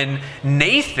before. When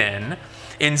Nathan,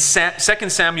 in 2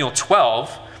 Samuel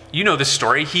 12, you know the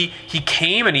story, he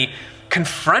came and he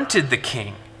confronted the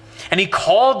king. And he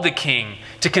called the king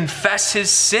to confess his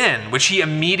sin, which he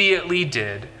immediately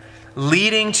did,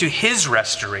 leading to his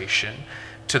restoration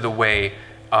to the way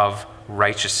of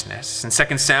righteousness. In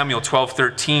 2 Samuel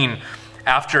 12:13,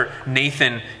 after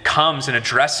Nathan comes and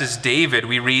addresses David,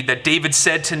 we read that David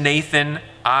said to Nathan,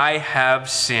 I have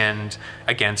sinned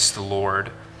against the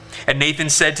Lord. And Nathan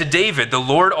said to David, the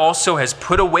Lord also has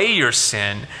put away your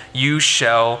sin. You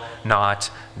shall not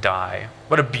die.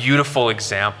 What a beautiful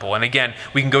example. And again,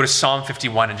 we can go to Psalm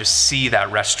 51 and just see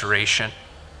that restoration.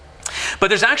 But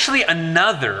there's actually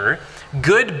another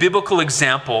good biblical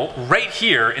example right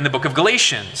here in the book of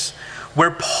Galatians,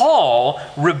 where Paul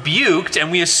rebuked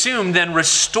and we assume then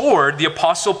restored the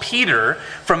apostle Peter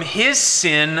from his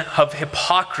sin of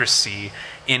hypocrisy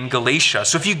in Galatia.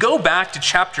 So if you go back to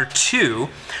chapter 2,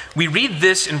 we read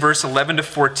this in verse 11 to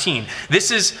 14.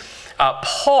 This is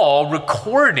Paul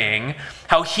recording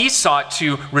how he sought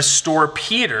to restore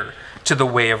Peter to the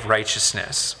way of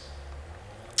righteousness.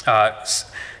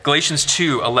 Galatians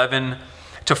 2:11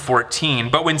 to 14.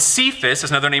 But when Cephas,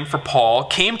 another name for Paul,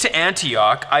 came to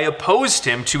Antioch, I opposed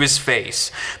him to his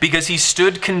face, because he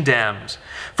stood condemned.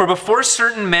 For before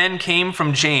certain men came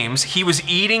from James, he was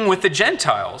eating with the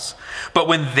Gentiles. But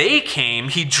when they came,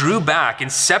 he drew back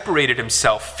and separated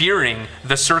himself, fearing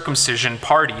the circumcision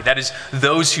party. That is,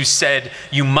 those who said,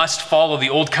 you must follow the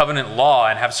old covenant law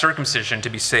and have circumcision to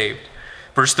be saved.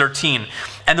 Verse 13,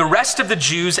 and the rest of the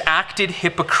Jews acted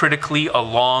hypocritically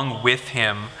along with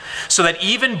him, so that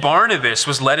even Barnabas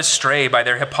was led astray by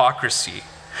their hypocrisy.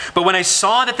 But when I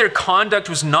saw that their conduct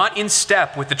was not in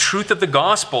step with the truth of the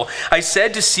gospel, I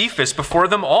said to Cephas before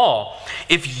them all,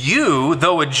 if you,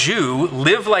 though a Jew,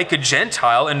 live like a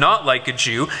Gentile and not like a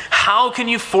Jew, how can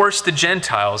you force the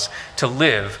Gentiles to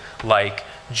live like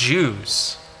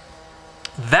Jews?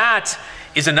 That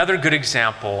is another good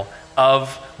example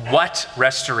of what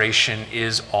restoration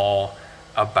is all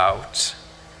about.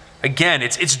 Again,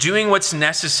 it's doing what's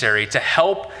necessary to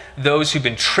help those who've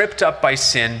been tripped up by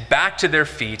sin back to their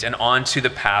feet and onto the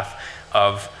path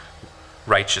of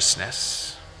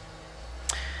righteousness.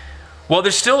 Well,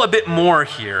 there's still a bit more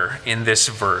here in this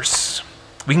verse.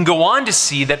 We can go on to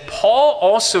see that Paul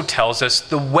also tells us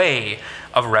the way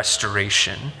of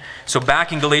restoration. So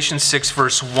back in Galatians 6,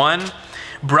 verse 1,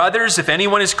 brothers, if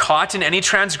anyone is caught in any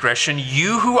transgression,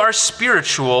 you who are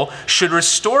spiritual should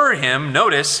restore him,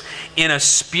 notice, in a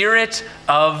spirit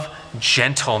of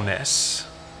gentleness.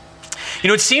 You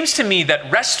know, it seems to me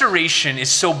that restoration is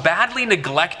so badly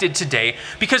neglected today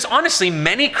because honestly,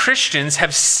 many Christians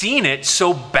have seen it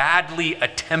so badly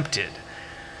attempted.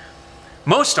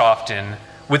 Most often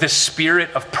with a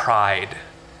spirit of pride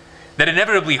that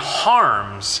inevitably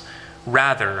harms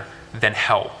rather than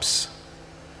helps.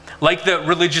 Like the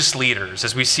religious leaders,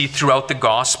 as we see throughout the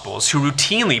Gospels, who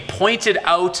routinely pointed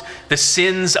out the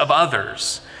sins of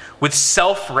others with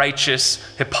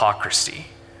self-righteous hypocrisy.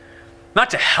 Not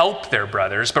to help their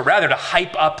brothers, but rather to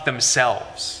hype up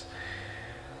themselves.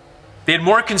 They had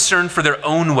more concern for their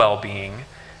own well-being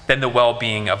than the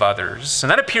well-being of others.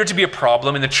 And that appeared to be a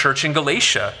problem in the church in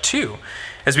Galatia, too,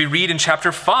 as we read in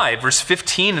chapter 5, verse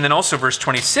 15, and then also verse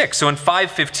 26. So in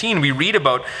 5:15, we read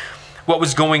about what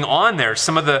was going on there,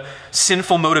 some of the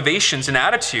sinful motivations and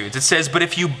attitudes. It says, "But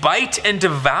if you bite and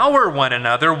devour one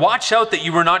another, watch out that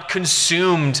you are not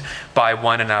consumed by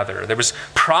one another." There was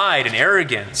pride and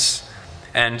arrogance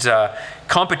and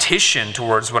competition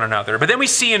towards one another. But then we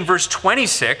see in verse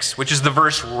 26, which is the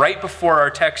verse right before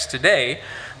our text today,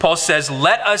 Paul says,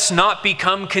 "Let us not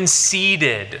become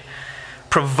conceited,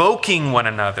 provoking one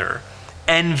another,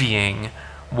 envying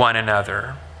one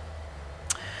another."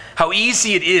 How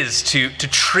easy it is to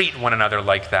treat one another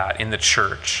like that in the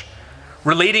church,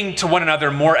 relating to one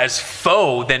another more as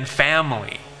foe than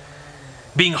family,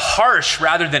 being harsh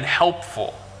rather than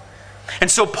helpful.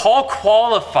 And so Paul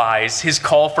qualifies his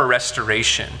call for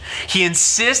restoration. He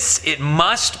insists it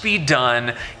must be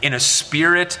done in a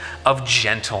spirit of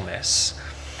gentleness,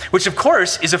 which of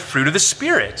course is a fruit of the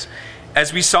Spirit,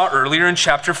 as we saw earlier in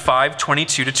chapter 5,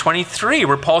 22 to 23,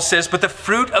 where Paul says, "But the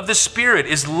fruit of the Spirit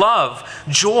is love,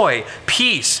 joy,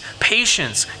 peace,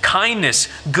 patience, kindness,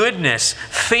 goodness,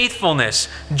 faithfulness,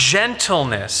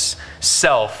 gentleness,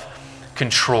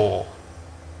 self-control."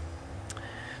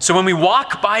 So when we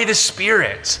walk by the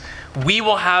Spirit, we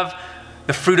will have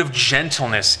the fruit of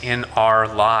gentleness in our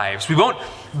lives. We won't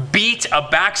beat a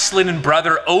backslidden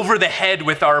brother over the head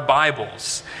with our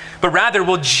Bibles, but rather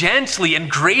will gently and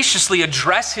graciously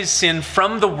address his sin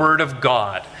from the Word of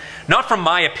God. Not from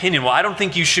my opinion. Well, I don't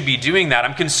think you should be doing that.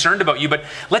 I'm concerned about you, but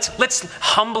let's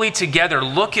humbly together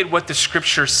look at what the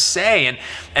Scriptures say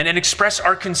and express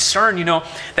our concern, you know,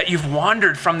 that you've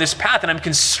wandered from this path, and I'm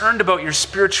concerned about your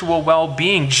spiritual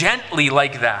well-being. Gently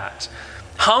like that.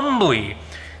 Humbly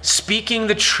speaking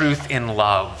the truth in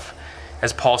love,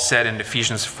 as Paul said in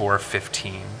Ephesians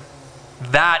 4:15.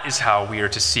 That is how we are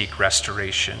to seek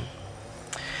restoration.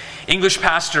 English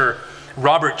pastor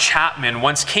Robert Chapman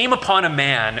once came upon a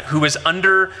man who was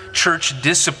under church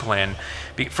discipline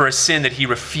for a sin that he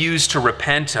refused to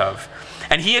repent of.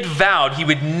 And he had vowed he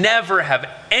would never have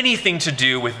anything to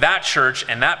do with that church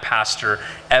and that pastor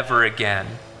ever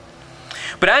again.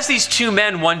 But as these two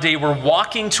men one day were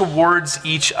walking towards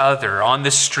each other on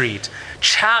the street,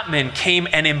 Chapman came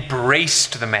and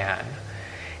embraced the man.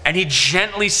 And he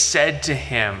gently said to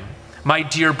him, "My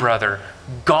dear brother,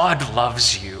 God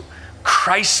loves you.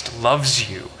 Christ loves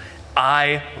you.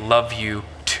 I love you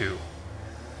too."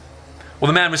 Well,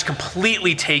 the man was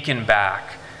completely taken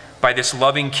back by this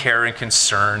loving care and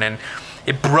concern, and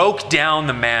it broke down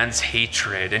the man's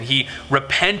hatred, and he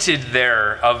repented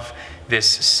there of this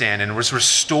sin and was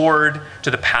restored to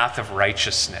the path of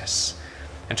righteousness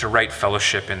and to right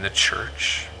fellowship in the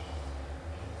church.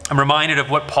 I'm reminded of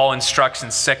what Paul instructs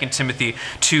in 2 Timothy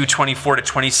 2:24 to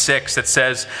 26 that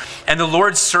says, "And the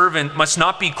Lord's servant must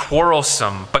not be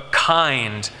quarrelsome, but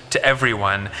kind to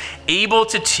everyone, able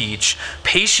to teach,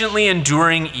 patiently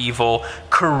enduring evil,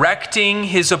 correcting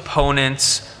his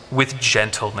opponents with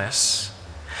gentleness.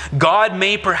 God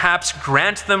may perhaps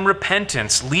grant them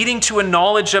repentance, leading to a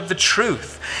knowledge of the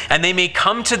truth, and they may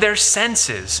come to their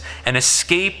senses and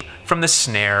escape from the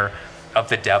snare of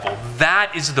the devil."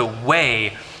 That is the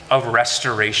way of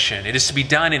restoration. It is to be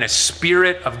done in a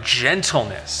spirit of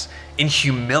gentleness, in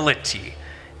humility,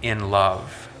 in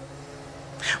love.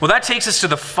 Well, that takes us to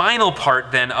the final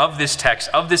part then of this text,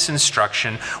 of this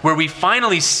instruction, where we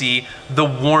finally see the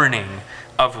warning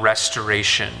of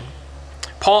restoration.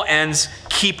 Paul ends,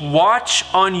 "Keep watch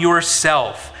on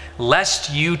yourself,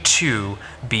 lest you too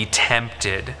be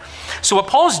tempted." So what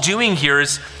Paul's doing here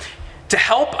is to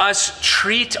help us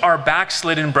treat our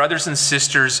backslidden brothers and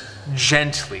sisters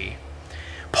gently.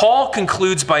 Paul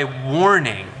concludes by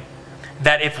warning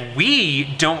that if we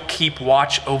don't keep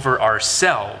watch over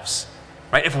ourselves,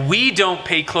 right, if we don't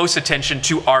pay close attention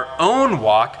to our own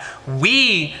walk,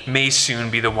 we may soon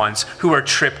be the ones who are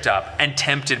tripped up and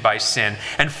tempted by sin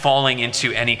and falling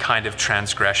into any kind of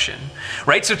transgression,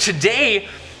 right? So today,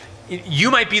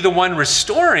 you might be the one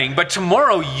restoring, but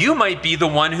tomorrow you might be the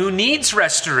one who needs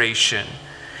restoration.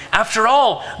 After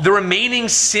all, the remaining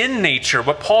sin nature,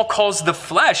 what Paul calls the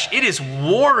flesh, it is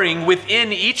warring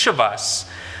within each of us.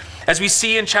 As we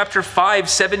see in chapter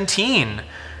 5:17,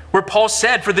 where Paul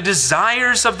said, "For the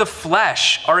desires of the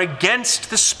flesh are against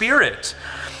the Spirit,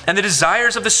 and the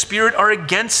desires of the Spirit are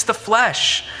against the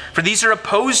flesh. For these are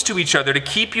opposed to each other to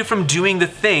keep you from doing the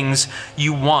things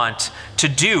you want to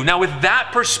do." Now, with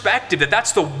that perspective,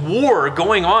 that's the war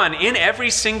going on in every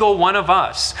single one of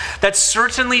us, that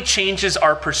certainly changes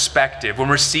our perspective when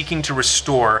we're seeking to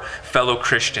restore fellow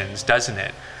Christians, doesn't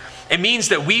it? It means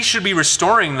that we should be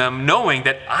restoring them knowing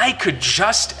that I could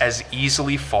just as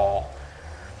easily fall.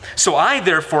 So I,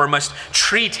 therefore, must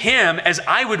treat him as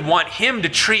I would want him to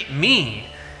treat me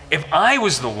if I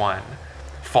was the one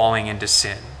falling into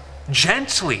sin.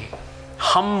 Gently,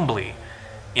 humbly,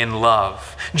 in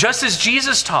love. Just as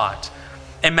Jesus taught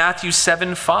in Matthew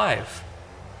 7:5.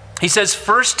 He says,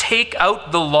 "First take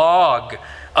out the log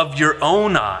of your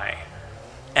own eye,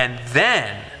 and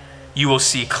then you will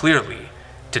see clearly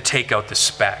to take out the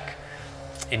speck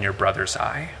in your brother's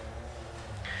eye."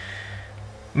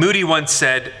 Moody once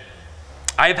said,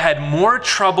 "I've had more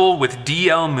trouble with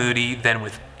D.L. Moody than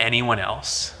with anyone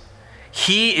else.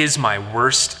 He is my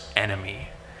worst enemy.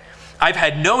 I've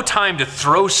had no time to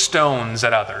throw stones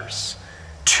at others.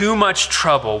 Too much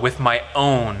trouble with my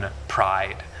own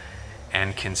pride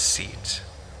and conceit."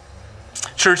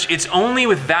 Church, it's only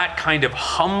with that kind of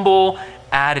humble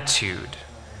attitude,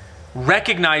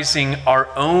 recognizing our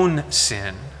own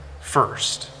sin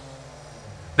first,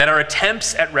 that our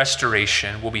attempts at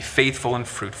restoration will be faithful and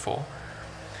fruitful.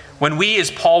 When we, as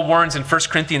Paul warns in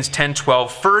 1 Corinthians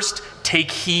 10:12, first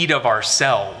take heed of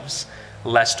ourselves,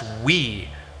 lest we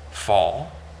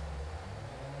fall.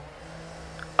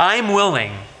 I'm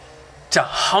willing to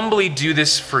humbly do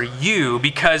this for you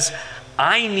because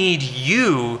I need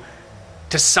you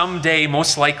to someday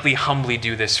most likely humbly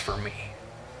do this for me.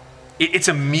 It's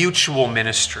a mutual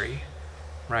ministry,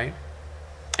 right?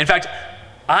 In fact,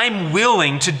 I'm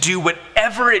willing to do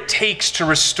whatever it takes to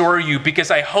restore you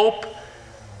because I hope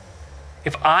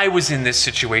if I was in this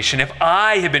situation, if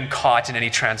I had been caught in any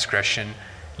transgression,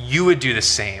 you would do the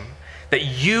same. That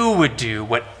you would do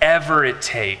whatever it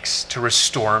takes to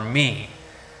restore me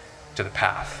to the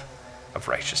path of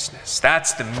righteousness.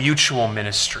 That's the mutual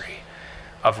ministry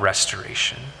of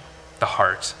restoration, the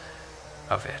heart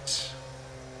of it.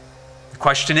 The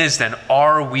question is then,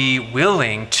 are we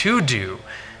willing to do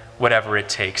whatever it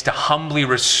takes to humbly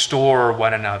restore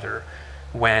one another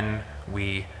when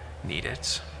we need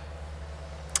it?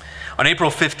 On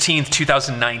April 15th,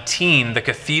 2019, the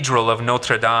Cathedral of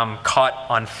Notre Dame caught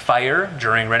on fire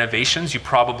during renovations. You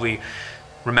probably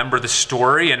remember the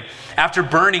story. And after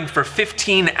burning for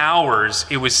 15 hours,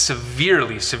 it was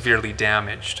severely, severely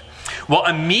damaged. Well,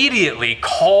 immediately,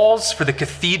 calls for the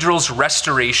cathedral's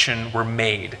restoration were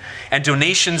made, and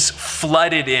donations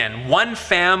flooded in. One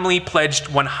family pledged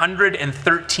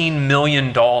 $113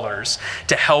 million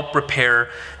to help repair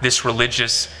this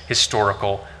religious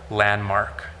historical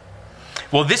landmark.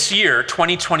 Well, this year,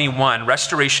 2021,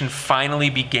 restoration finally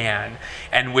began,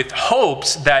 and with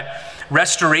hopes that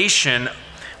restoration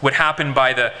would happen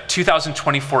by the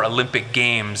 2024 Olympic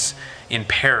Games in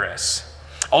Paris.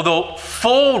 Although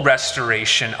full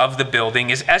restoration of the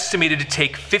building is estimated to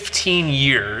take 15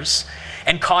 years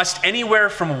and cost anywhere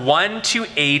from $1 to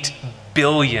 $8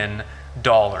 billion,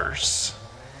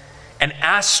 an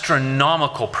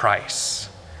astronomical price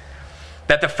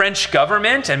that the French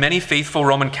government and many faithful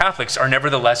Roman Catholics are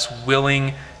nevertheless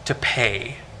willing to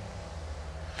pay.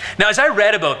 Now, as I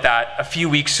read about that a few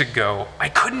weeks ago, I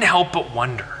couldn't help but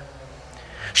wonder,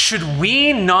 should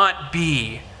we not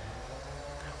be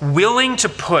willing to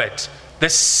put the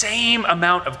same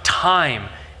amount of time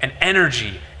and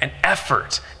energy and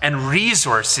effort and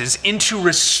resources into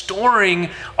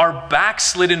restoring our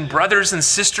backslidden brothers and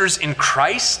sisters in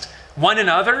Christ, one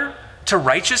another, to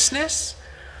righteousness?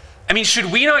 I mean,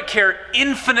 should we not care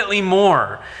infinitely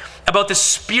more about the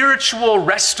spiritual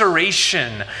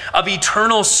restoration of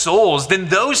eternal souls than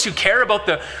those who care about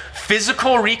the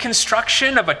physical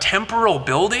reconstruction of a temporal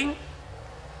building?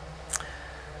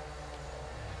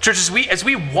 Church, as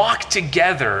we walk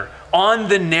together on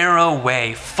the narrow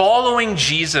way, following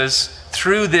Jesus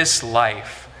through this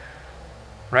life,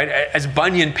 right? As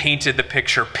Bunyan painted the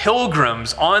picture,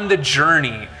 pilgrims on the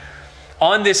journey,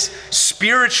 on this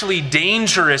spiritually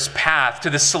dangerous path to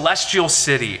the celestial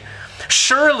city.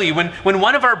 Surely, when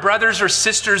one of our brothers or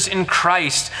sisters in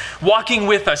Christ walking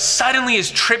with us suddenly is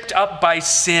tripped up by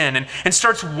sin and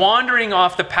starts wandering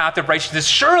off the path of righteousness,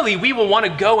 surely we will want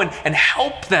to go and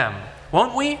help them,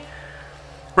 won't we?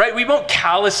 Right? right? We won't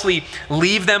callously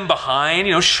leave them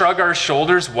behind, shrug our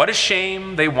shoulders. What a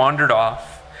shame they wandered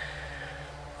off.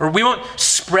 Or we won't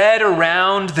spread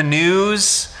around the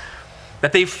news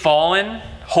that they've fallen,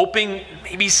 hoping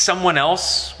maybe someone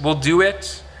else will do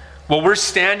it. Well, we're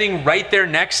standing right there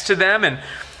next to them and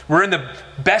we're in the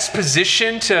best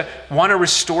position to want to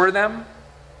restore them.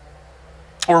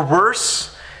 Or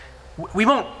worse, we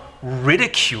won't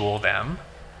ridicule them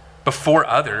before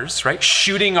others, right?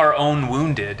 Shooting our own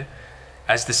wounded,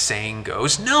 as the saying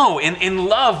goes. No, in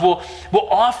love, we'll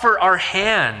offer our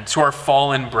hand to our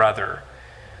fallen brother,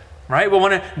 right? We'll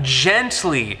want to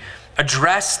gently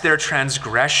address their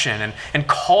transgression and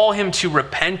call him to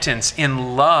repentance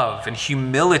in love and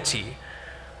humility,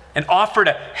 and offer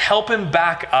to help him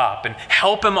back up and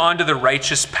help him onto the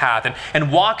righteous path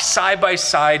and walk side by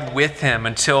side with him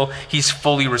until he's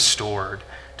fully restored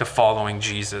to following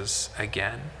Jesus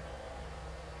again.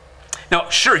 Now,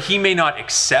 sure, he may not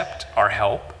accept our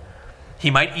help.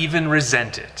 He might even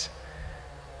resent it.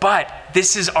 But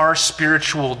this is our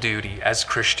spiritual duty as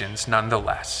Christians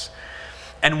nonetheless.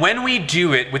 And when we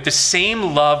do it with the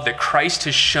same love that Christ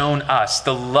has shown us,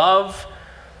 the love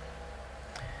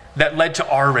that led to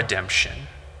our redemption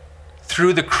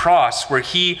through the cross, where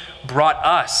he brought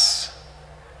us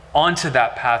onto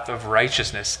that path of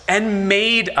righteousness and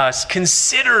made us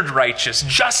considered righteous,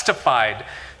 justified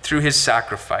through his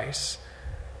sacrifice.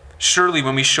 Surely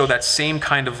when we show that same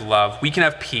kind of love, we can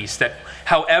have peace that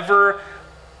however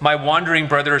my wandering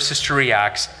brother or sister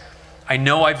reacts, I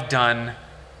know I've done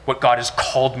what God has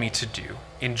called me to do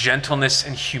in gentleness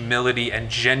and humility and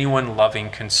genuine loving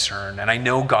concern. And I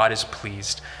know God is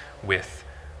pleased with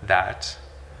that.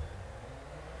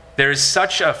 There is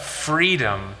such a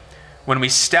freedom when we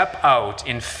step out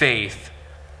in faith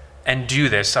and do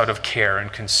this out of care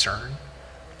and concern,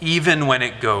 even when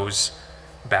it goes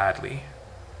badly.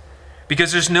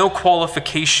 Because there's no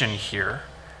qualification here.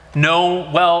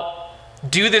 No, well,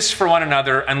 do this for one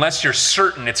another unless you're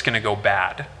certain it's going to go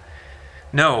bad.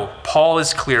 No, Paul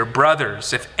is clear.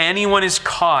 Brothers, if anyone is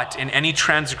caught in any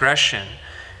transgression,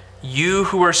 you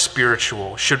who are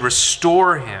spiritual should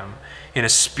restore him in a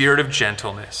spirit of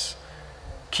gentleness.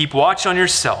 Keep watch on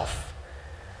yourself,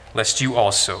 lest you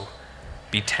also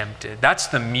be tempted. That's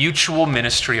the mutual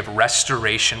ministry of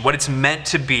restoration, what it's meant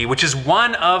to be, which is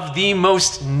one of the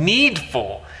most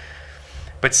needful,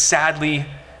 but sadly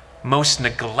most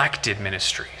neglected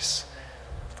ministries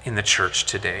in the church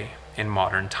today, in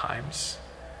modern times.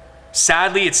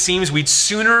 Sadly, it seems we'd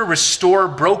sooner restore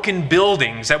broken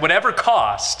buildings at whatever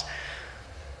cost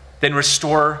than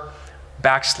restore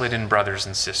backslidden brothers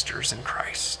and sisters in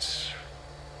Christ.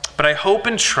 But I hope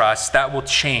and trust that will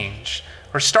change,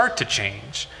 or start to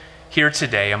change, here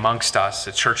today amongst us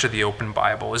at Church of the Open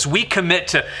Bible, as we commit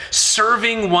to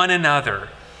serving one another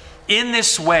in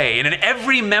this way and in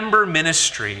every member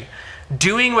ministry,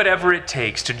 doing whatever it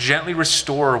takes to gently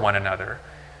restore one another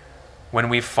when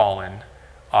we've fallen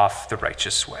off the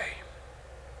righteous way.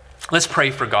 Let's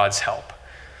pray for God's help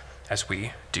as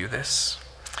we do this.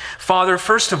 Father,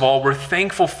 first of all, we're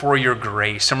thankful for your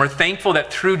grace, and we're thankful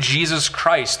that through Jesus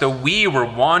Christ, though we were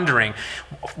wandering,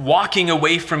 walking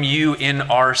away from you in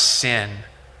our sin,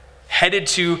 headed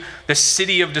to the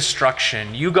city of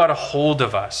destruction, you got a hold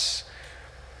of us.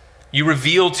 You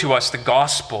revealed to us the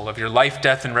gospel of your life,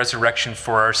 death, and resurrection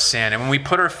for our sin. And when we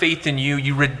put our faith in you,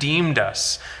 you redeemed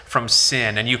us from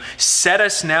sin. And you set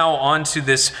us now onto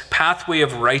this pathway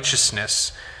of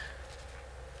righteousness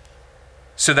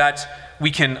so that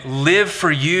we can live for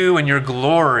you and your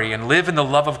glory and live in the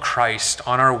love of Christ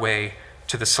on our way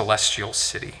to the celestial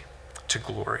city, to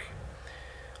glory.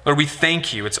 Lord, we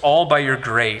thank you. It's all by your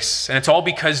grace. And it's all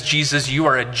because, Jesus, you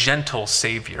are a gentle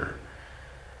Savior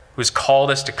who has called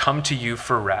us to come to you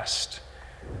for rest,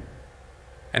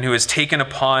 and who has taken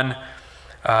upon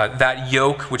that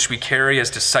yoke which we carry as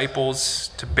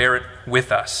disciples to bear it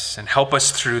with us and help us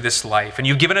through this life. And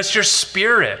you've given us your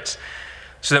Spirit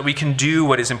so that we can do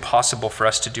what is impossible for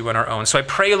us to do on our own. So I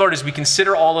pray, Lord, as we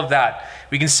consider all of that,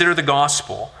 we consider the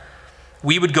gospel,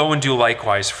 we would go and do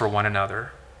likewise for one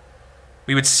another.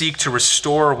 We would seek to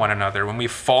restore one another when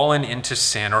we've fallen into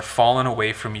sin or fallen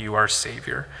away from you, our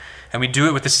Savior. And we do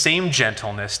it with the same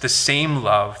gentleness, the same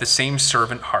love, the same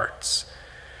servant hearts.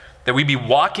 That we be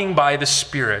walking by the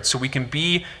Spirit so we can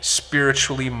be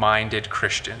spiritually minded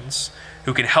Christians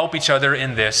who can help each other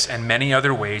in this and many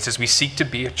other ways as we seek to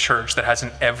be a church that has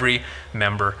an every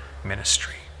member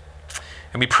ministry.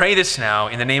 And we pray this now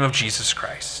in the name of Jesus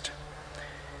Christ.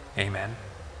 Amen.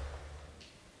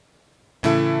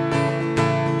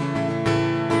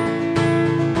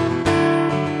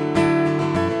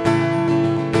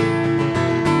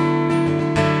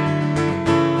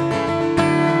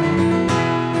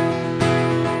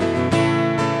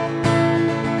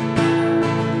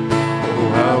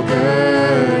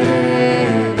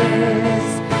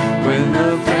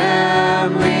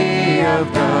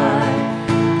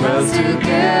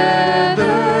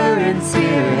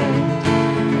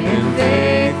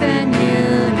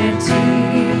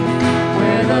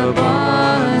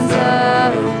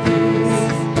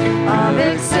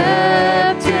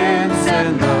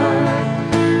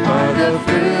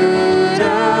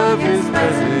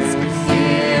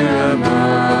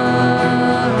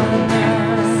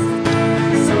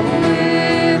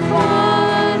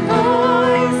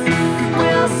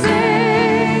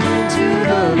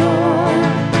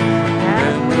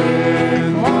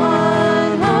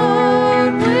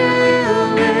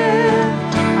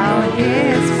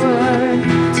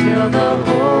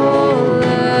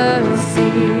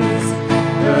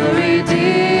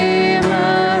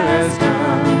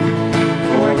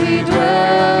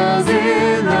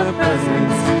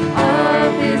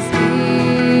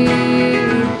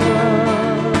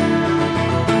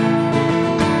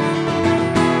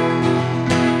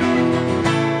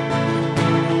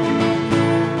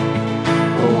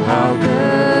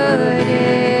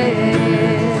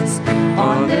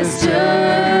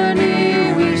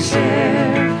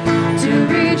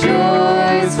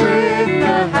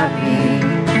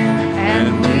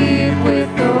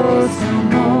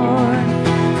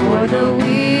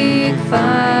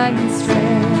 find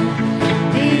strength.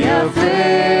 The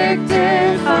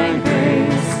afflicted find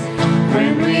grace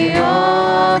when we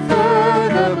offer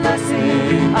the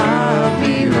blessing of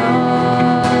belonging.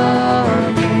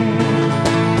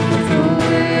 So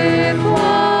with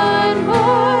one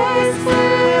voice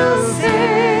we'll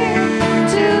sing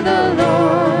to the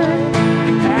Lord,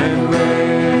 and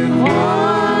with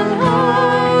one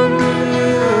heart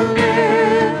we'll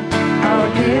live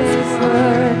out His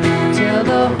word till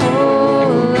the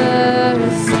whole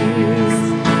earth sees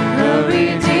the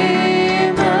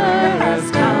Redeemer has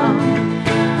come,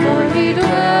 for He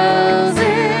dwells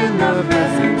in the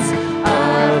presence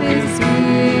of His people.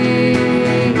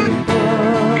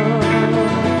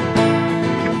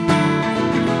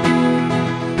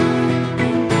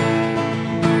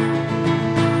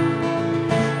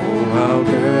 Oh, how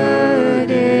good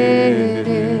it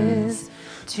is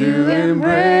to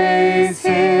embrace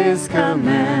His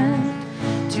command,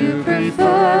 to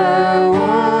prefer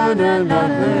one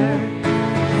another,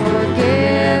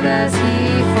 forgive as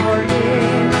He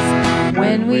forgives.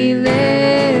 When we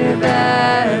live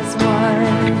as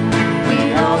one,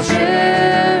 we all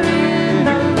share in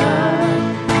the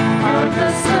love of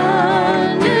the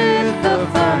Son with the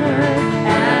Father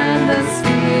and the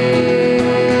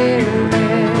Spirit.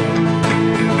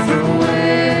 So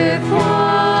with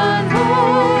one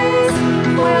voice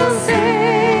we'll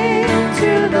sing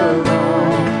to the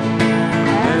Lord,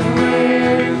 and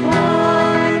with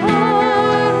one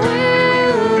heart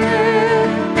we'll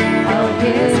live out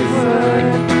His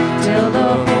word till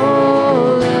the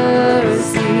whole earth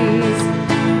sees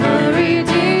the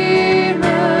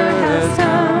Redeemer has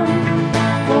come,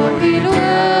 for He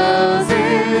dwells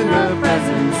in the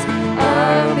presence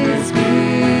of His people.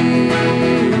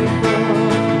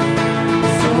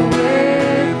 So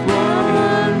with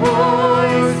one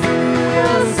voice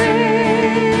we'll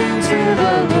sing to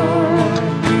the Lord,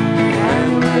 and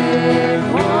with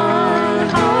one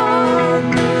heart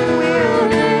we'll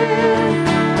live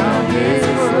out His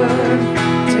word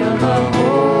till the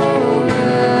whole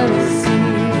earth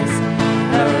sees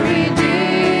the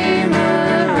Redeemer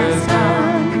has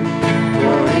come,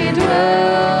 for He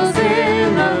dwells in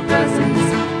the presence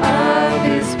of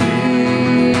His people.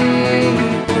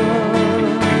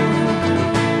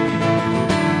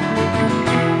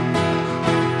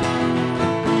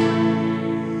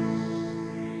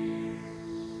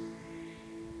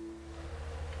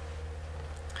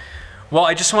 Well,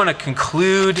 I just want to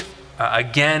conclude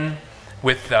again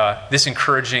with this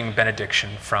encouraging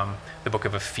benediction from the book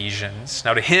of Ephesians.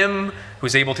 Now to Him who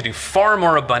is able to do far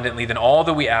more abundantly than all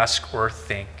that we ask or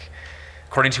think,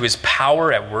 according to His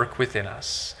power at work within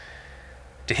us,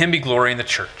 to Him be glory in the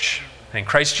church and in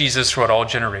Christ Jesus throughout all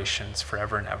generations,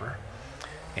 forever and ever.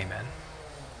 Amen.